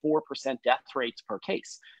 3 and 4% death rates per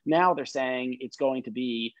case. Now they're saying it's going to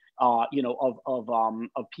be, of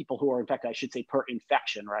people who are infected, I should say per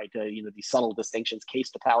infection, right? These subtle distinctions, case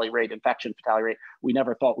fatality rate, infection fatality rate. We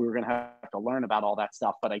never thought we were going to have to learn about all that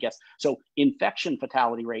stuff, but I guess, so infection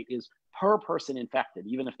fatality rate is per person infected,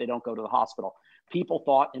 even if they don't go to the hospital. People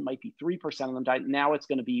thought it might be 3% of them died. Now it's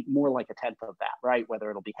going to be more like a tenth of that, right? Whether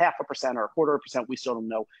it'll be 0.5% or 0.25%, we still don't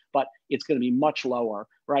know, but it's going to be much lower,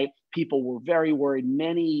 right? People were very worried.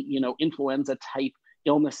 Many, influenza type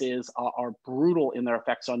illnesses are brutal in their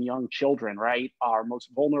effects on young children, right? Our most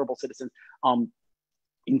vulnerable citizens.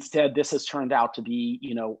 Instead, this has turned out to be,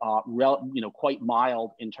 quite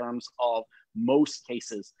mild in terms of most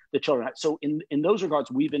cases the children have. So in those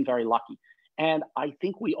regards, we've been very lucky. And I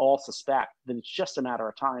think we all suspect that it's just a matter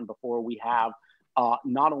of time before we have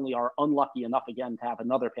not only are unlucky enough again to have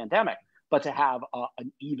another pandemic, but to have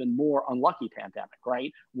an even more unlucky pandemic,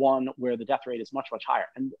 right? One where the death rate is much, much higher.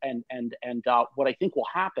 And what I think will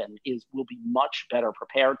happen is we'll be much better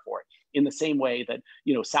prepared for it, in the same way that,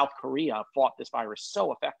 South Korea fought this virus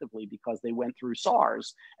so effectively because they went through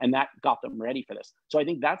SARS, and that got them ready for this. So I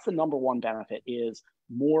think that's the number one benefit, is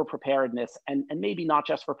more preparedness, and maybe not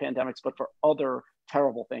just for pandemics, but for other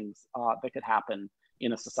terrible things that could happen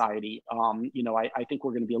in a society. I think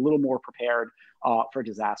we're going to be a little more prepared for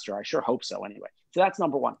disaster. I sure hope so anyway. So that's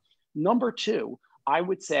number one. Number two, I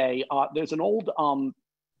would say there's an old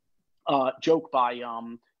joke by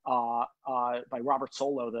Robert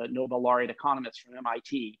Solow, the Nobel laureate economist from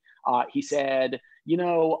MIT. He said,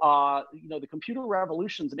 the computer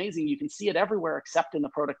revolution is amazing. You can see it everywhere except in the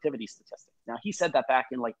productivity statistics. Now, he said that back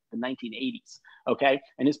in like the 1980s, okay?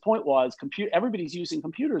 And his point was, everybody's using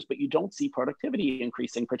computers, but you don't see productivity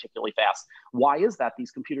increasing particularly fast. Why is that? These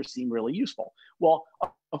computers seem really useful. Well,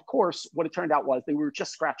 of course, what it turned out was they were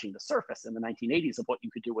just scratching the surface in the 1980s of what you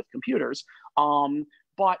could do with computers.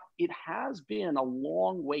 But it has been a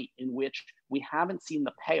long wait in which we haven't seen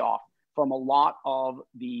the payoff from a lot of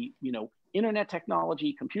the, internet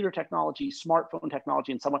technology, computer technology, smartphone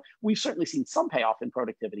technology, and so on. We've certainly seen some payoff in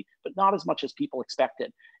productivity, but not as much as people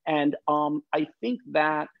expected. And I think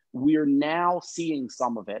that we're now seeing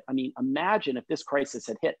some of it. I mean, imagine if this crisis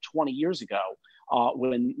had hit 20 years ago,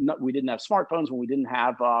 when we didn't have smartphones, when we didn't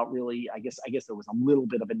have really, I guess there was a little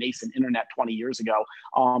bit of a nascent internet 20 years ago,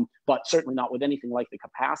 but certainly not with anything like the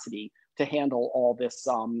capacity to handle all this,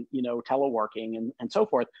 teleworking and so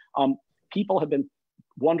forth. People have been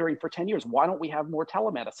wondering for 10 years, why don't we have more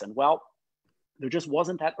telemedicine? Well, there just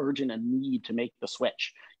wasn't that urgent a need to make the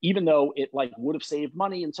switch, even though it would have saved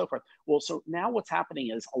money and so forth. Well, so now what's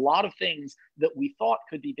happening is a lot of things that we thought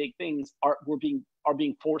could be big things are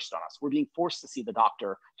being forced on us. We're being forced to see the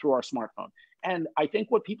doctor through our smartphone. And I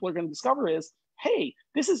think what people are going to discover is, hey,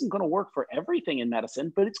 this isn't going to work for everything in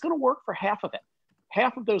medicine, but it's going to work for half of it.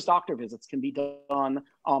 Half of those doctor visits can be done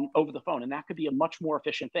over the phone, and that could be a much more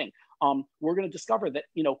efficient thing. We're going to discover that,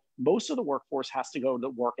 most of the workforce has to go to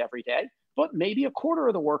work every day, but maybe a quarter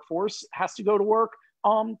of the workforce has to go to work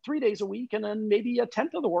 3 days a week, and then maybe a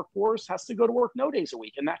tenth of the workforce has to go to work no days a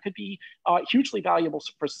week, and that could be hugely valuable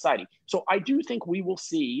for society. So I do think we will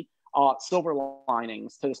see silver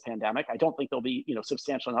linings to this pandemic. I don't think they'll be,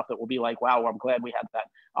 substantial enough that we'll be like, wow, I'm glad we had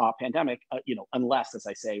that pandemic, unless, as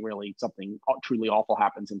I say, really something truly awful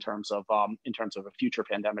happens in terms of a future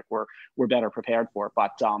pandemic we're better prepared for.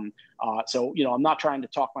 But so, I'm not trying to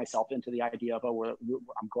talk myself into the idea of,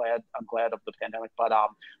 I'm glad of the pandemic, but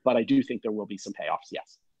I do think there will be some payoffs.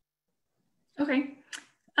 Yes. Okay.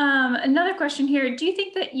 Another question here. Do you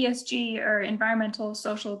think that ESG or environmental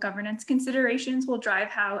social governance considerations will drive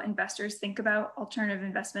how investors think about alternative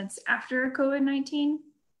investments after COVID-19?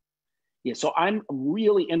 Yeah, so I'm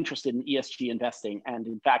really interested in ESG investing, and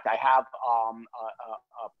in fact, I have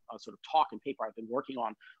a sort of talk and paper I've been working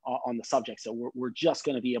on the subject. So we're just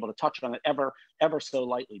going to be able to touch on it ever so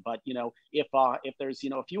lightly. But if there's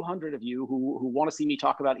a few hundred of you who want to see me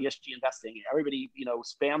talk about ESG investing, everybody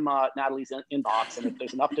spam Natalie's inbox, and if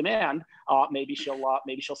there's enough demand, maybe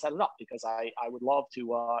she'll set it up, because I would love to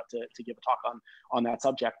give a talk on that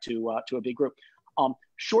subject to a big group.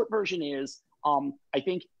 Short version is, I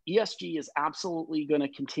think ESG is absolutely going to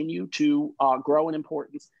continue to grow in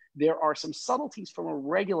importance. There are some subtleties from a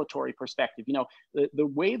regulatory perspective. The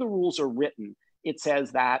way the rules are written, it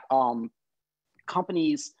says that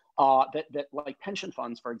companies that like pension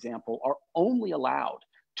funds, for example, are only allowed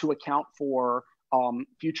to account for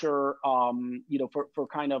future, for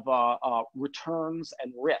kind of returns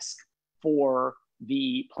and risk for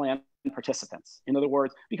the plan participants. In other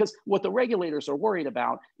words, because what the regulators are worried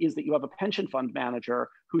about is that you have a pension fund manager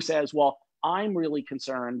who says, well, I'm really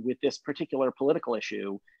concerned with this particular political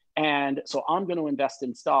issue, and so I'm going to invest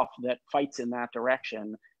in stuff that fights in that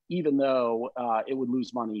direction, even though it would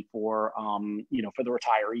lose money for for the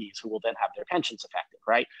retirees who will then have their pensions affected,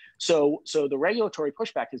 right? So the regulatory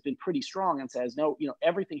pushback has been pretty strong and says, no,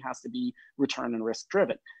 everything has to be return and risk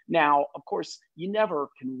driven. Now, of course, you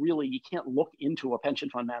can't look into a pension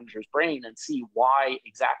fund manager's brain and see why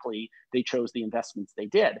exactly they chose the investments they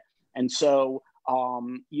did. And so,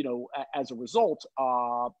 as a result,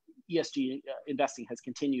 ESG investing has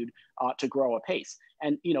continued to grow apace.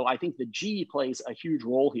 And, I think the G plays a huge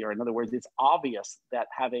role here. In other words, it's obvious that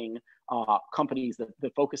having companies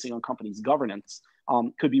that focusing on companies' governance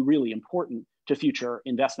could be really important to future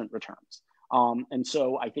investment returns. And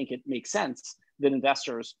so I think it makes sense that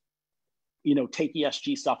investors, take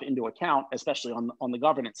ESG stuff into account, especially on the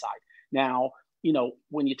governance side. Now,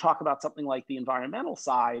 when you talk about something like the environmental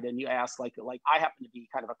side, and you ask, like I happen to be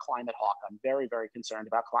kind of a climate hawk. I'm very, very concerned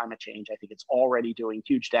about climate change. I think it's already doing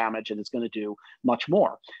huge damage, and it's going to do much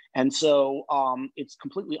more. And so it's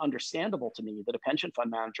completely understandable to me that a pension fund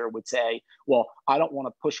manager would say, well, I don't want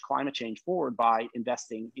to push climate change forward by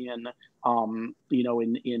investing in,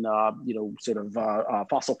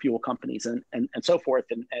 fossil fuel companies and so forth,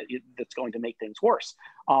 and that's going to make things worse.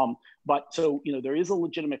 But so, there is a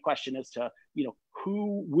legitimate question as to,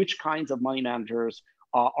 which kinds of money managers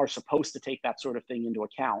are supposed to take that sort of thing into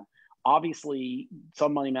account. Obviously,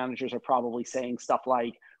 some money managers are probably saying stuff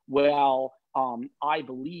like, well, I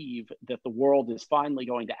believe that the world is finally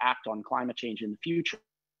going to act on climate change in the future,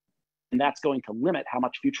 and that's going to limit how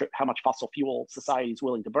much fossil fuel society is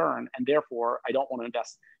willing to burn, and therefore I don't want to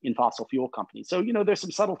invest in fossil fuel companies. So, there's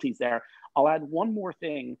some subtleties there. I'll add one more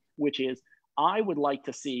thing, which is, I would like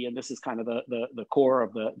to see, and this is kind of the core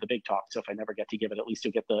of the big talk, so if I never get to give it, at least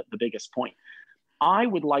you'll get the biggest point. I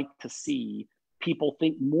would like to see people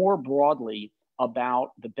think more broadly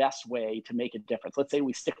about the best way to make a difference. Let's say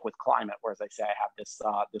we stick with climate, where, as I say, I have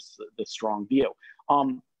this strong view.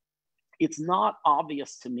 It's not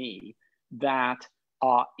obvious to me that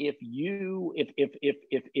if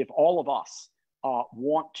all of us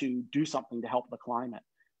want to do something to help the climate,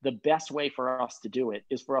 the best way for us to do it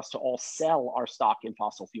is for us to all sell our stock in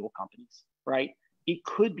fossil fuel companies, right? It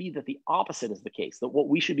could be that the opposite is the case, that what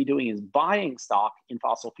we should be doing is buying stock in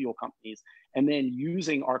fossil fuel companies and then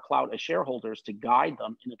using our clout as shareholders to guide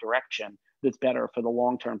them in a direction that's better for the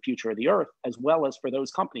long-term future of the Earth, as well as for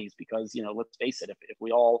those companies. Because, let's face it, if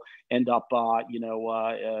we all end up,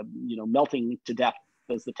 melting to death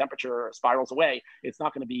as the temperature spirals away, it's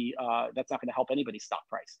not going to be, that's not going to help anybody's stock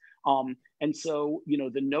price. And so,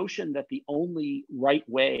 the notion that the only right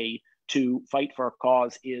way to fight for a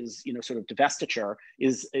cause is, sort of divestiture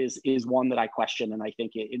is one that I question. And I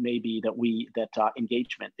think it may be that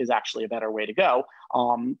engagement is actually a better way to go.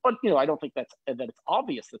 But, I don't think that it's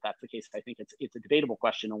obvious that that's the case. I think it's a debatable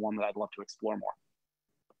question, and one that I'd love to explore more.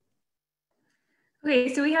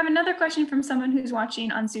 Okay, so we have another question from someone who's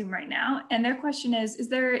watching on Zoom right now. And their question is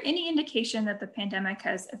there any indication that the pandemic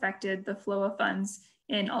has affected the flow of funds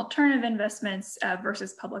in alternative investments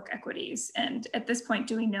versus public equities? And at this point,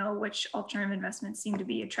 do we know which alternative investments seem to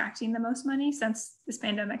be attracting the most money since this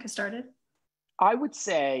pandemic has started? I would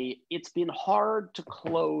say it's been hard to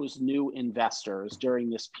close new investors during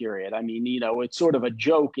this period. I mean, it's sort of a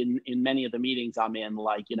joke in many of the meetings I'm in,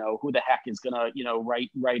 like, who the heck is gonna, write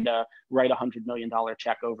 $100 million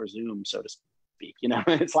check over Zoom, so to speak.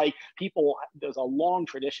 It's like there's a long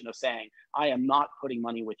tradition of saying, I am not putting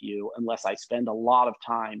money with you unless I spend a lot of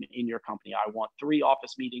time in your company. I want 3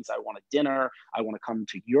 office meetings. I want a dinner. I want to come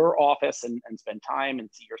to your office and spend time and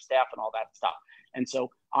see your staff and all that stuff. And so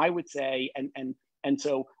I would say, and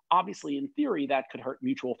so obviously in theory that could hurt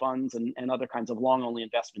mutual funds and other kinds of long only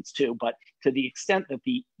investments too. But to the extent that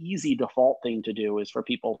the easy default thing to do is for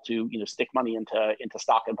people to stick money into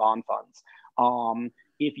stock and bond funds.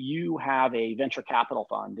 If you have a venture capital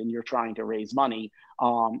fund and you're trying to raise money,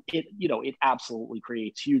 it absolutely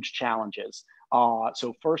creates huge challenges.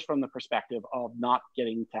 So first, from the perspective of not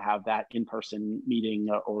getting to have that in-person meeting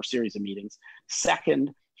or series of meetings.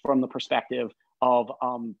 Second, from the perspective of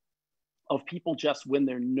people, just when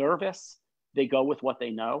they're nervous, they go with what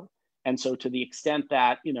they know. And so to the extent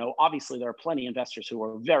that, obviously there are plenty of investors who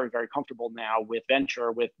are very, very comfortable now with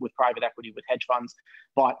venture, with private equity, with hedge funds.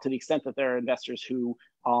 But to the extent that there are investors who,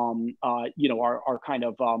 are kind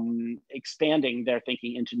of expanding their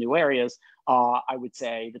thinking into new areas, I would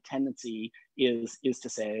say the tendency is to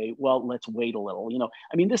say, well, let's wait a little.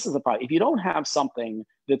 I mean, this is the problem. If you don't have something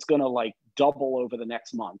that's going to like double over the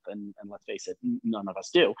next month, and let's face it, none of us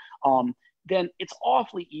do, then it's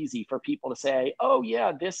awfully easy for people to say, oh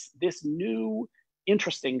yeah, this new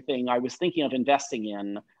interesting thing I was thinking of investing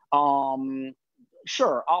in,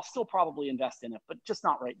 sure, I'll still probably invest in it, but just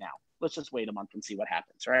not right now. Let's just wait a month and see what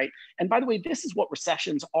happens, right? And by the way, this is what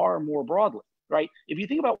recessions are more broadly, right? If you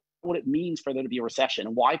think about what it means for there to be a recession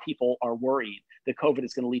and why people are worried that COVID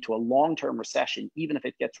is going to lead to a long-term recession, even if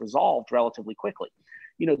it gets resolved relatively quickly.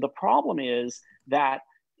 The problem is that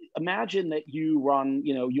imagine that you run,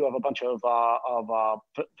 you have a bunch of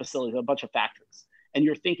facilities, a bunch of factories, and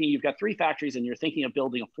you're thinking you've got 3 factories and you're thinking of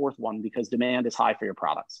building a 4th one because demand is high for your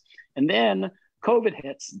products. And then COVID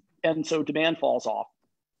hits, and so demand falls off.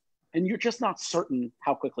 And you're just not certain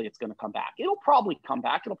how quickly it's going to come back. It'll probably come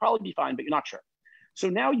back. It'll probably be fine, but you're not sure. So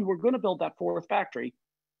now you were going to build that 4th factory.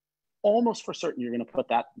 Almost for certain, you're going to put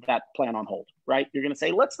that plan on hold, right? You're going to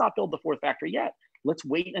say, let's not build the 4th factory yet. Let's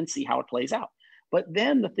wait and see how it plays out. But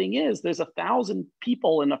then the thing is, there's 1,000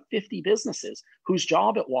 people in 50 businesses whose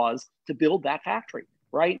job it was to build that factory,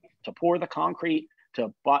 right? To pour the concrete,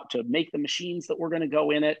 to make the machines that were going to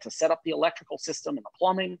go in it, to set up the electrical system and the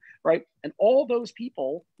plumbing, right? And all those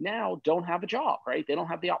people now don't have a job, right? They don't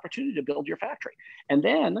have the opportunity to build your factory. And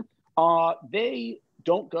then they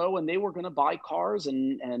don't go, and they were going to buy cars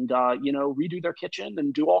and redo their kitchen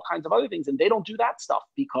and do all kinds of other things. And they don't do that stuff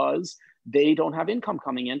because they don't have income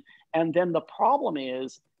coming in. And then the problem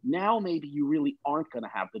is now maybe you really aren't going to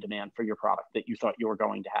have the demand for your product that you thought you were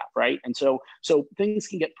going to have, right? And so things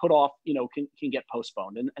can get put off, can get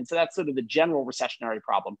postponed. And so that's sort of the general recessionary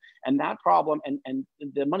problem. And that problem and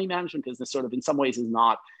the money management business sort of in some ways is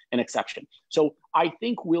not an exception. So I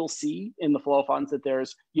think we'll see in the flow of funds that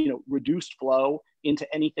there's, reduced flow into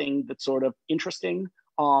anything that's sort of interesting.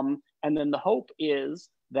 And then the hope is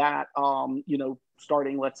that,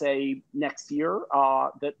 starting, let's say, next year,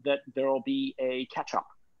 that there will be a catch-up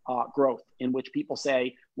growth in which people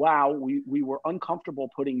say, wow, we were uncomfortable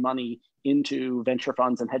putting money into venture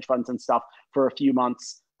funds and hedge funds and stuff for a few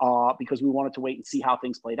months because we wanted to wait and see how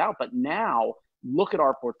things played out. But now, look at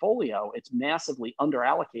our portfolio. It's massively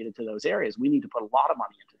underallocated to those areas. We need to put a lot of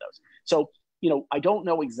money into those. So, I don't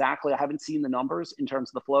know exactly. I haven't seen the numbers in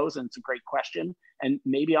terms of the flows, and it's a great question. And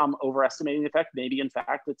maybe I'm overestimating the effect. Maybe, in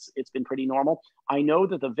fact, it's been pretty normal. I know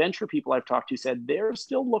that the venture people I've talked to said they're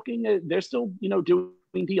still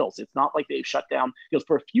doing deals. It's not like they've shut down deals.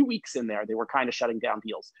 For a few weeks in there, they were kind of shutting down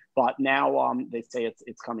deals. But now they say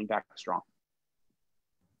it's coming back strong.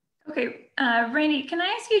 Okay, Randy, can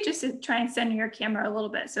I ask you just to try and center your camera a little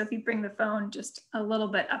bit? So if you bring the phone just a little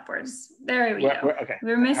bit upwards. There we go. Okay.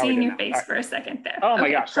 We were missing your face for a second there. Oh my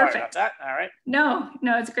okay, gosh, sorry about that. All right. No,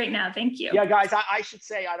 it's great now. Thank you. Yeah, guys, I should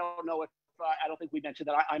say I don't know if I don't think we mentioned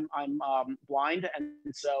that I'm blind, and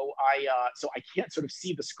so I can't sort of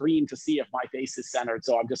see the screen to see if my face is centered.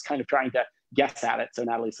 So I'm just kind of trying to guess at it. So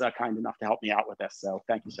Natalie's kind enough to help me out with this. So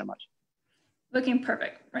thank you so much. Looking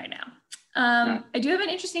perfect right now. I do have an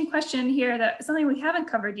interesting question here that something we haven't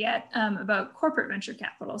covered yet about corporate venture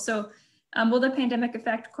capital. So will the pandemic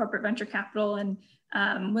affect corporate venture capital? And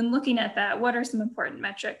when looking at that, what are some important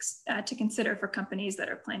metrics to consider for companies that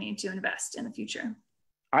are planning to invest in the future?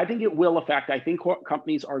 I think it will affect. I think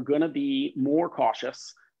companies are going to be more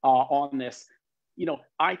cautious on this.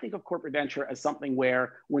 I think of corporate venture as something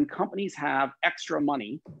where when companies have extra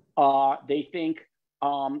money, they think,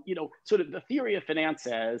 sort of the theory of finance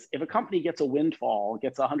says, if a company gets a windfall,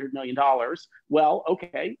 gets $100 million, well,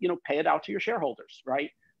 okay, pay it out to your shareholders, right?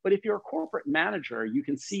 But if you're a corporate manager, you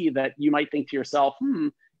can see that you might think to yourself,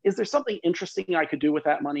 is there something interesting I could do with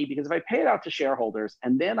that money? Because if I pay it out to shareholders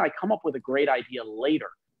and then I come up with a great idea later,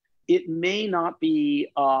 it may not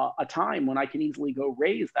be a time when I can easily go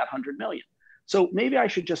raise that 100 million. So maybe I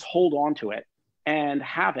should just hold on to it and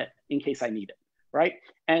have it in case I need it, right?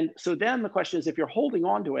 And so then the question is, if you're holding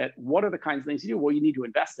on to it, what are the kinds of things you do? Well, you need to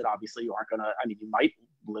invest it. Obviously, you aren't going to, you might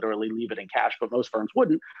literally leave it in cash, but most firms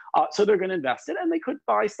wouldn't. So they're going to invest it, and they could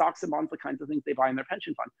buy stocks and bonds, the kinds of things they buy in their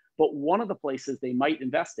pension fund. But one of the places they might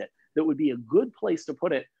invest it that would be a good place to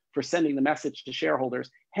put it for sending the message to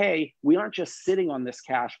shareholders, hey, we aren't just sitting on this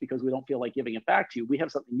cash because we don't feel like giving it back to you. We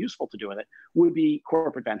have something useful to do with it, would be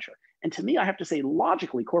corporate venture. And to me, I have to say,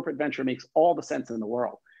 logically, corporate venture makes all the sense in the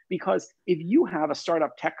world. Because if you have a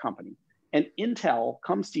startup tech company and Intel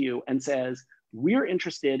comes to you and says, we're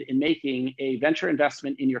interested in making a venture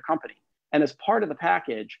investment in your company, and as part of the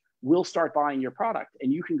package, we'll start buying your product,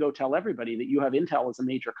 and you can go tell everybody that you have Intel as a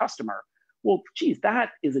major customer. Well, geez,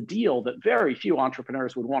 that is a deal that very few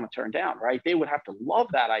entrepreneurs would want to turn down, right? They would have to love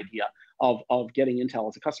that idea of getting Intel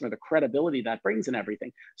as a customer, the credibility that brings and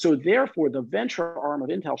everything. So therefore, the venture arm of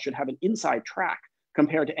Intel should have an inside track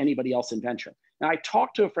compared to anybody else in venture. Now, I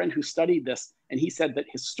talked to a friend who studied this, and he said that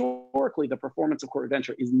historically, the performance of corporate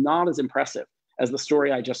venture is not as impressive as the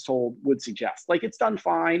story I just told would suggest. Like, it's done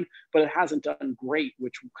fine, but it hasn't done great,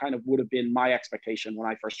 which kind of would have been my expectation when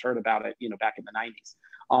I first heard about it, back in the 90s.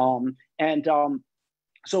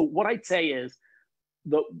 So what I'd say is,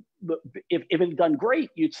 if it's done great,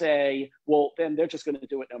 you'd say, well, then they're just going to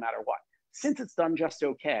do it no matter what. Since it's done just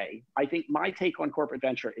okay, I think my take on corporate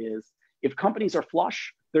venture is, if companies are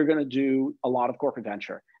flush, they're going to do a lot of corporate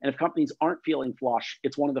venture. And if companies aren't feeling flush,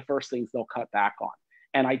 it's one of the first things they'll cut back on.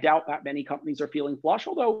 And I doubt that many companies are feeling flush,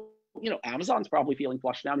 although, Amazon's probably feeling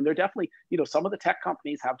flush now. I mean, they're definitely, some of the tech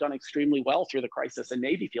companies have done extremely well through the crisis and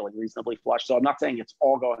may be feeling reasonably flush. So I'm not saying it's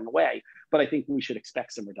all going away, but I think we should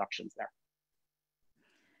expect some reductions there.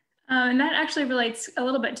 And that actually relates a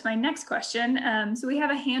little bit to my next question. So we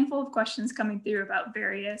have a handful of questions coming through about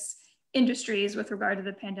various industries with regard to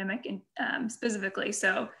the pandemic and specifically.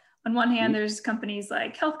 So on one hand, there's companies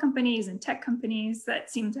like health companies and tech companies that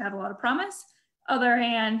seem to have a lot of promise. Other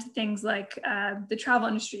hand, things like the travel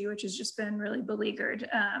industry, which has just been really beleaguered,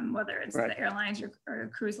 whether it's the airlines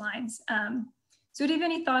or cruise lines. So do you have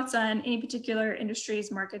any thoughts on any particular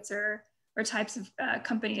industries, markets, or types of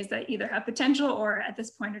companies that either have potential or at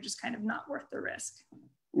this point are just kind of not worth the risk?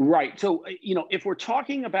 Right. So, if we're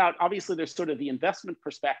talking about, obviously there's sort of the investment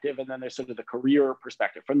perspective and then there's sort of the career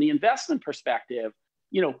perspective. From the investment perspective,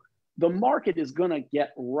 the market is going to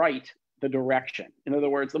get right the direction. In other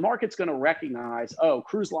words, the market's going to recognize, oh,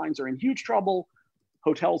 cruise lines are in huge trouble,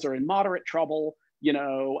 hotels are in moderate trouble,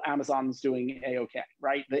 Amazon's doing A-okay,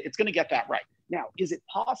 right? It's going to get that right. Now, is it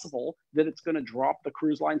possible that it's going to drop the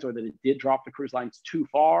cruise lines, or that it did drop the cruise lines too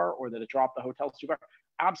far, or that it dropped the hotels too far?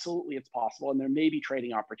 Absolutely, it's possible, and there may be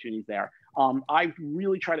trading opportunities there. I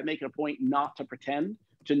really try to make it a point not to pretend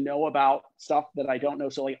to know about stuff that I don't know.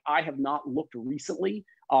 So, like, I have not looked recently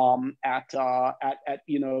at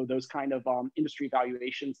those kind of industry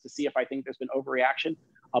valuations to see if I think there's been overreaction.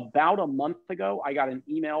 About a month ago, I got an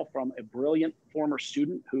email from a brilliant former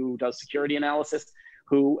student who does security analysis,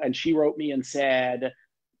 and she wrote me and said,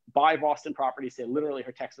 buy Boston Properties today. Literally,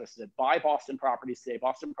 her text message said, buy Boston Properties today.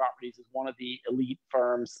 Boston Properties is one of the elite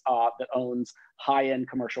firms that owns high-end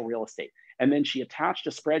commercial real estate. And then she attached a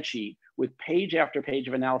spreadsheet with page after page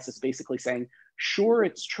of analysis, basically saying, sure,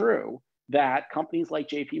 it's true that companies like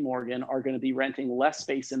JP Morgan are going to be renting less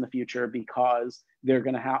space in the future because they're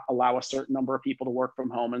going to allow a certain number of people to work from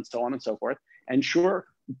home and so on and so forth. And sure,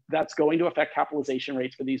 that's going to affect capitalization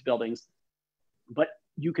rates for these buildings. But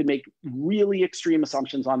you can make really extreme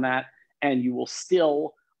assumptions on that, and you will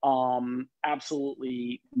still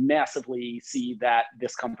absolutely massively see that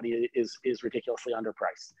this company is ridiculously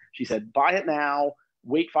underpriced. She said, buy it now,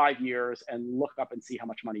 wait 5 years, and look up and see how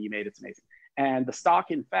much money you made. It's amazing. And the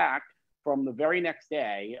stock, in fact, from the very next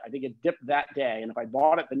day, I think it dipped that day. And if I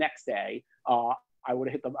bought it the next day, I would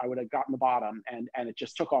have gotten the bottom, and it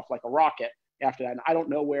just took off like a rocket after that. And I don't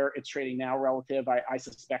know where it's trading now relative. I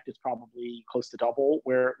suspect it's probably close to double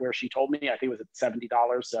where she told me. I think it was at $70.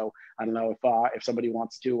 So I don't know if somebody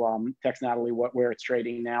wants to text Natalie where it's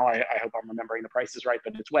trading now. I hope I'm remembering the prices right,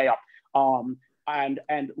 but it's way up.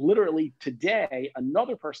 And literally today,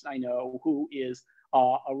 another person I know who is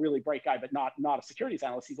a really bright guy, but not a securities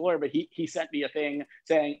analyst. He's a lawyer, but he sent me a thing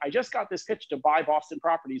saying, I just got this pitch to buy Boston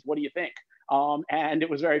Properties. What do you think? And it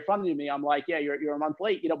was very funny to me. I'm like, yeah, you're a month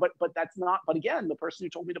late, but that's not, but again, the person who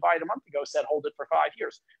told me to buy it a month ago said, hold it for 5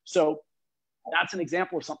 years. So that's an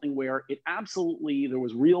example of something where it absolutely, there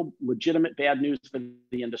was real legitimate bad news for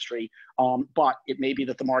the industry, but it may be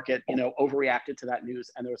that the market, overreacted to that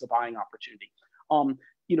news and there was a buying opportunity.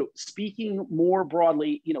 Speaking more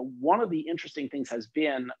broadly, one of the interesting things has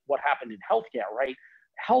been what happened in healthcare, right?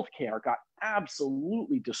 Healthcare got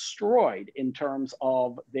absolutely destroyed in terms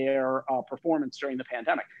of their performance during the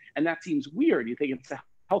pandemic. And that seems weird. You think it's a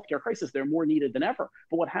healthcare crisis, they're more needed than ever.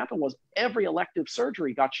 But what happened was every elective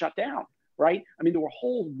surgery got shut down. Right? I mean, there were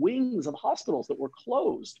whole wings of hospitals that were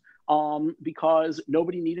closed because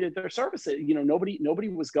nobody needed their services. Nobody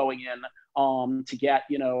was going in to get,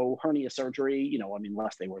 hernia surgery,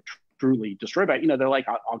 unless they were truly destroyed by it. They're like,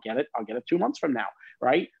 I'll get it 2 months from now,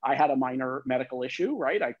 right? I had a minor medical issue,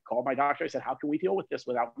 right? I called my doctor. I said, how can we deal with this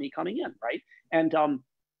without me coming in, right? And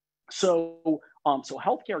so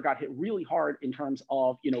healthcare got hit really hard in terms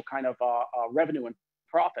of, revenue and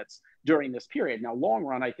profits during this period. Now, long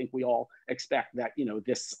run, I think we all expect that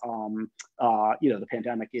the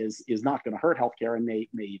pandemic is not going to hurt healthcare and may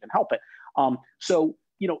even help it. I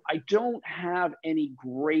don't have any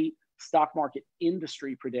great stock market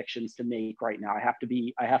industry predictions to make right now. I have to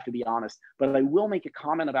be honest, but I will make a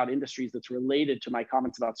comment about industries that's related to my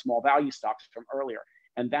comments about small value stocks from earlier,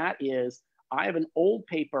 and that is I have an old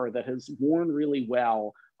paper that has worn really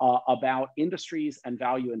well about industries and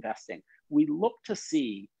value investing. We look to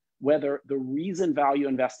see whether the reason value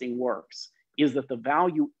investing works is that the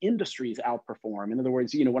value industries outperform. In other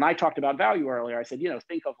words, when I talked about value earlier, I said,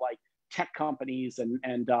 think of like tech companies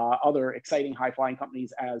and other exciting high-flying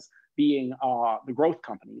companies as being the growth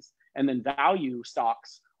companies, and then value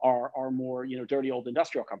stocks are more dirty old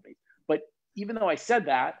industrial companies. But even though I said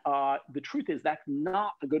that, the truth is that's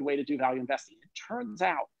not a good way to do value investing. It turns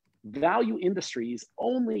out value industries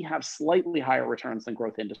only have slightly higher returns than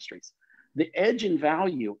growth industries. The edge in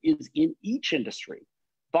value is in each industry.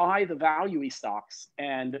 Buy the value-y stocks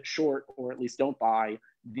and short, or at least don't buy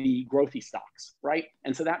the growthy stocks, right?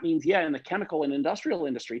 And so that means, in the chemical and industrial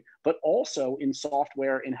industry, but also in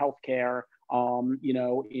software, in healthcare,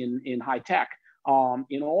 in high tech,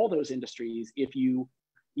 in all those industries, if you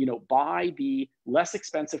buy the less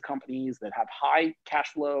expensive companies that have high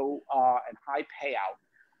cash flow and high payout,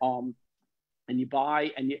 and you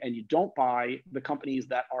buy and you don't buy the companies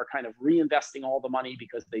that are kind of reinvesting all the money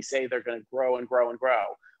because they say they're going to grow and grow and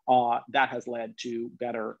grow, that has led to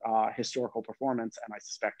better historical performance, and I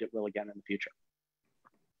suspect it will again in the future.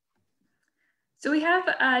 So we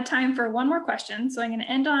have time for one more question. So I'm going to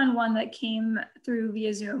end on one that came through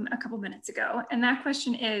via Zoom a couple minutes ago. And that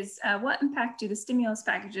question is, what impact do the stimulus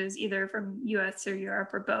packages, either from US or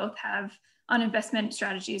Europe or both, have on investment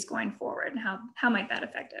strategies going forward? And how might that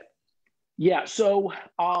affect it? Yeah, so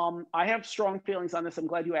I have strong feelings on this. I'm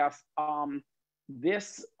glad you asked.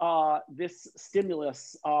 This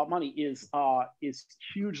stimulus money is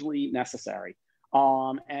hugely necessary.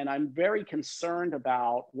 And I'm very concerned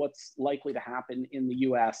about what's likely to happen in the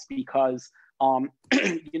U.S. because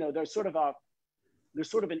there's sort of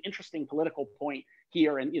an interesting political point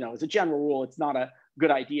here. And as a general rule, it's not a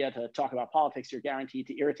good idea to talk about politics. You're guaranteed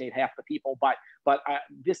to irritate half the people. But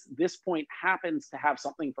this point happens to have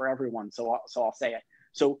something for everyone. So I'll say it.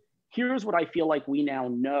 So here's what I feel like we now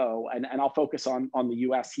know, and I'll focus on the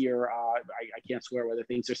U.S. here. I can't swear whether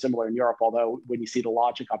things are similar in Europe, although when you see the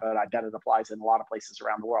logic of it, I bet it applies in a lot of places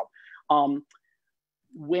around the world. On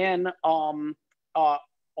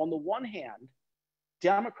the one hand,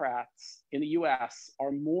 Democrats in the US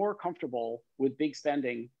are more comfortable with big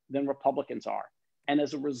spending than Republicans are. And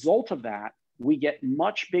as a result of that, we get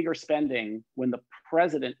much bigger spending when the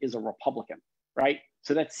president is a Republican, right?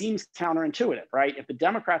 So that seems counterintuitive, right? If the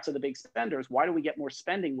Democrats are the big spenders, why do we get more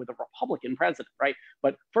spending with a Republican president, right?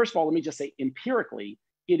 But first of all, let me just say empirically,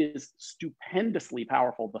 it is stupendously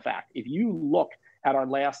powerful, the fact. If you look at our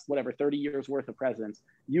last, 30 years worth of presidents,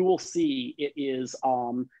 you will see it is,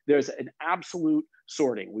 there's an absolute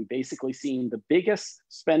sorting. We've basically seen the biggest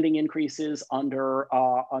spending increases under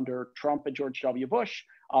Trump and George W. Bush,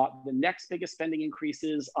 the next biggest spending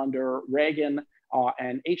increases under Reagan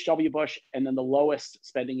and H.W. Bush, and then the lowest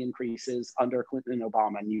spending increases under Clinton and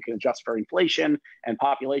Obama. And you can adjust for inflation and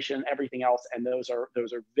population, everything else, and those are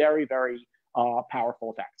very, very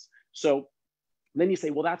powerful effects. So then you say,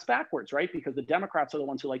 well, that's backwards, right? Because the Democrats are the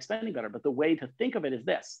ones who like spending better. But the way to think of it is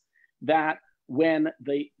this, that when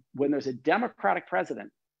there's a Democratic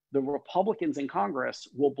president, the Republicans in Congress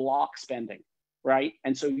will block spending. right?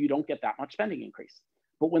 And so you don't get that much spending increase.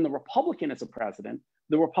 But when the Republican is a president,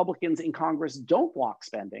 the Republicans in Congress don't block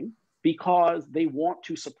spending because they want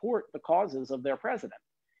to support the causes of their president.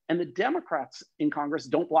 And the Democrats in Congress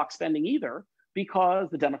don't block spending either because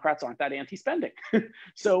the Democrats aren't that anti-spending.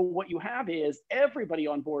 So what you have is everybody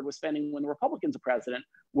on board with spending when the Republicans are president,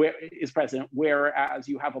 whereas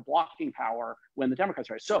you have a blocking power when the Democrats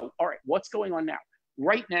are. So, all right, what's going on now?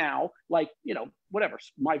 Right now, like, whatever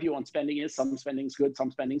my view on spending is, some spending's good,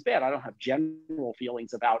 some spending's bad. I don't have general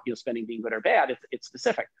feelings about spending being good or bad. It's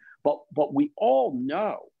specific. But we all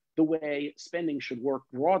know the way spending should work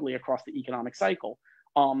broadly across the economic cycle.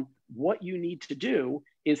 What you need to do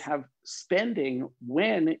is have spending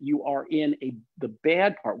when you are in the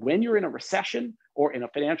bad part, when you're in a recession or in a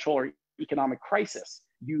financial or economic crisis.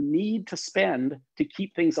 You need to spend to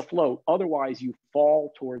keep things afloat. Otherwise, you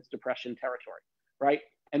fall towards depression territory, right?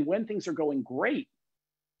 And when things are going great,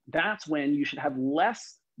 that's when you should have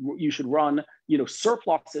less. You should run,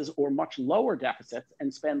 surpluses or much lower deficits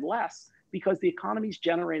and spend less because the economy is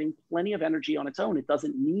generating plenty of energy on its own. It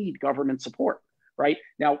doesn't need government support. Right?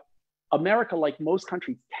 Now, America, like most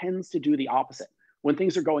countries, tends to do the opposite. When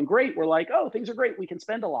things are going great, we're like, oh, things are great, we can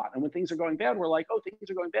spend a lot. And when things are going bad, we're like, oh, things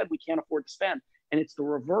are going bad, we can't afford to spend. And it's the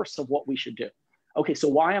reverse of what we should do. Okay, so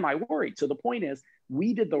why am I worried? So the point is,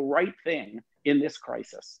 we did the right thing in this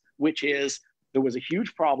crisis, which is there was a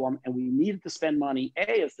huge problem and we needed to spend money,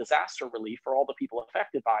 A, as disaster relief for all the people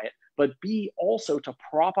affected by it, but B, also to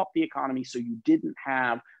prop up the economy so you didn't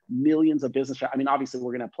have millions of business. I mean, obviously,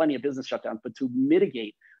 we're going to have plenty of business shutdowns, but to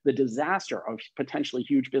mitigate the disaster of potentially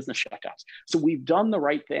huge business shutdowns. So we've done the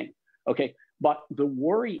right thing, okay? But the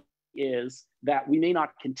worry is that we may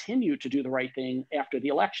not continue to do the right thing after the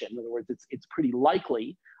election. In other words, it's pretty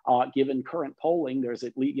likely, given current polling, there's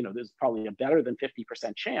at least, there's probably a better than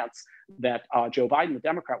 50% chance that Joe Biden, the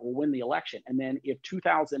Democrat, will win the election. And then if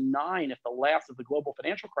 2009, if the last of the global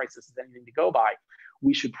financial crisis is anything to go by,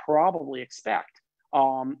 we should probably expect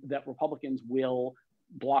that Republicans will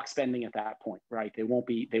block spending at that point, right? They won't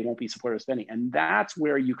be supportive of spending. And that's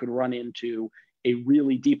where you could run into a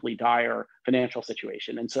really deeply dire financial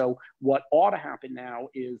situation. And so what ought to happen now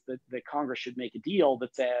is that Congress should make a deal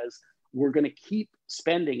that says, we're going to keep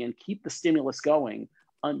spending and keep the stimulus going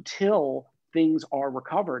until things are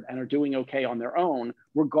recovered and are doing okay on their own,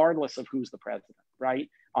 regardless of who's the president, right?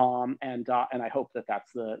 And I hope that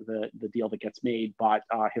that's the deal that gets made, but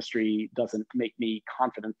history doesn't make me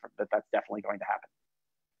confident that that's definitely going to happen.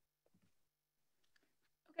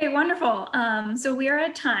 Okay, wonderful. So we are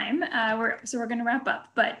at time, so we're going to wrap up,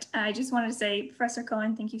 but I just wanted to say, Professor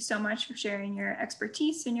Cohen, thank you so much for sharing your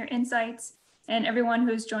expertise and your insights. And everyone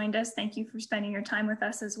who's joined us, thank you for spending your time with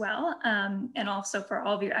us as well, and also for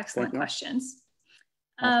all of your excellent questions.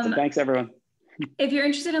 Awesome. Thanks, everyone. If you're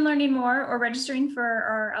interested in learning more or registering for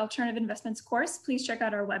our alternative investments course, please check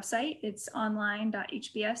out our website. It's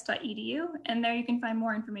online.hbs.edu, and there you can find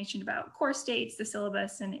more information about course dates, the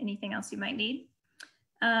syllabus, and anything else you might need.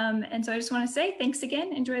 And so I just want to say thanks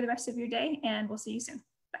again, enjoy the rest of your day, and we'll see you soon.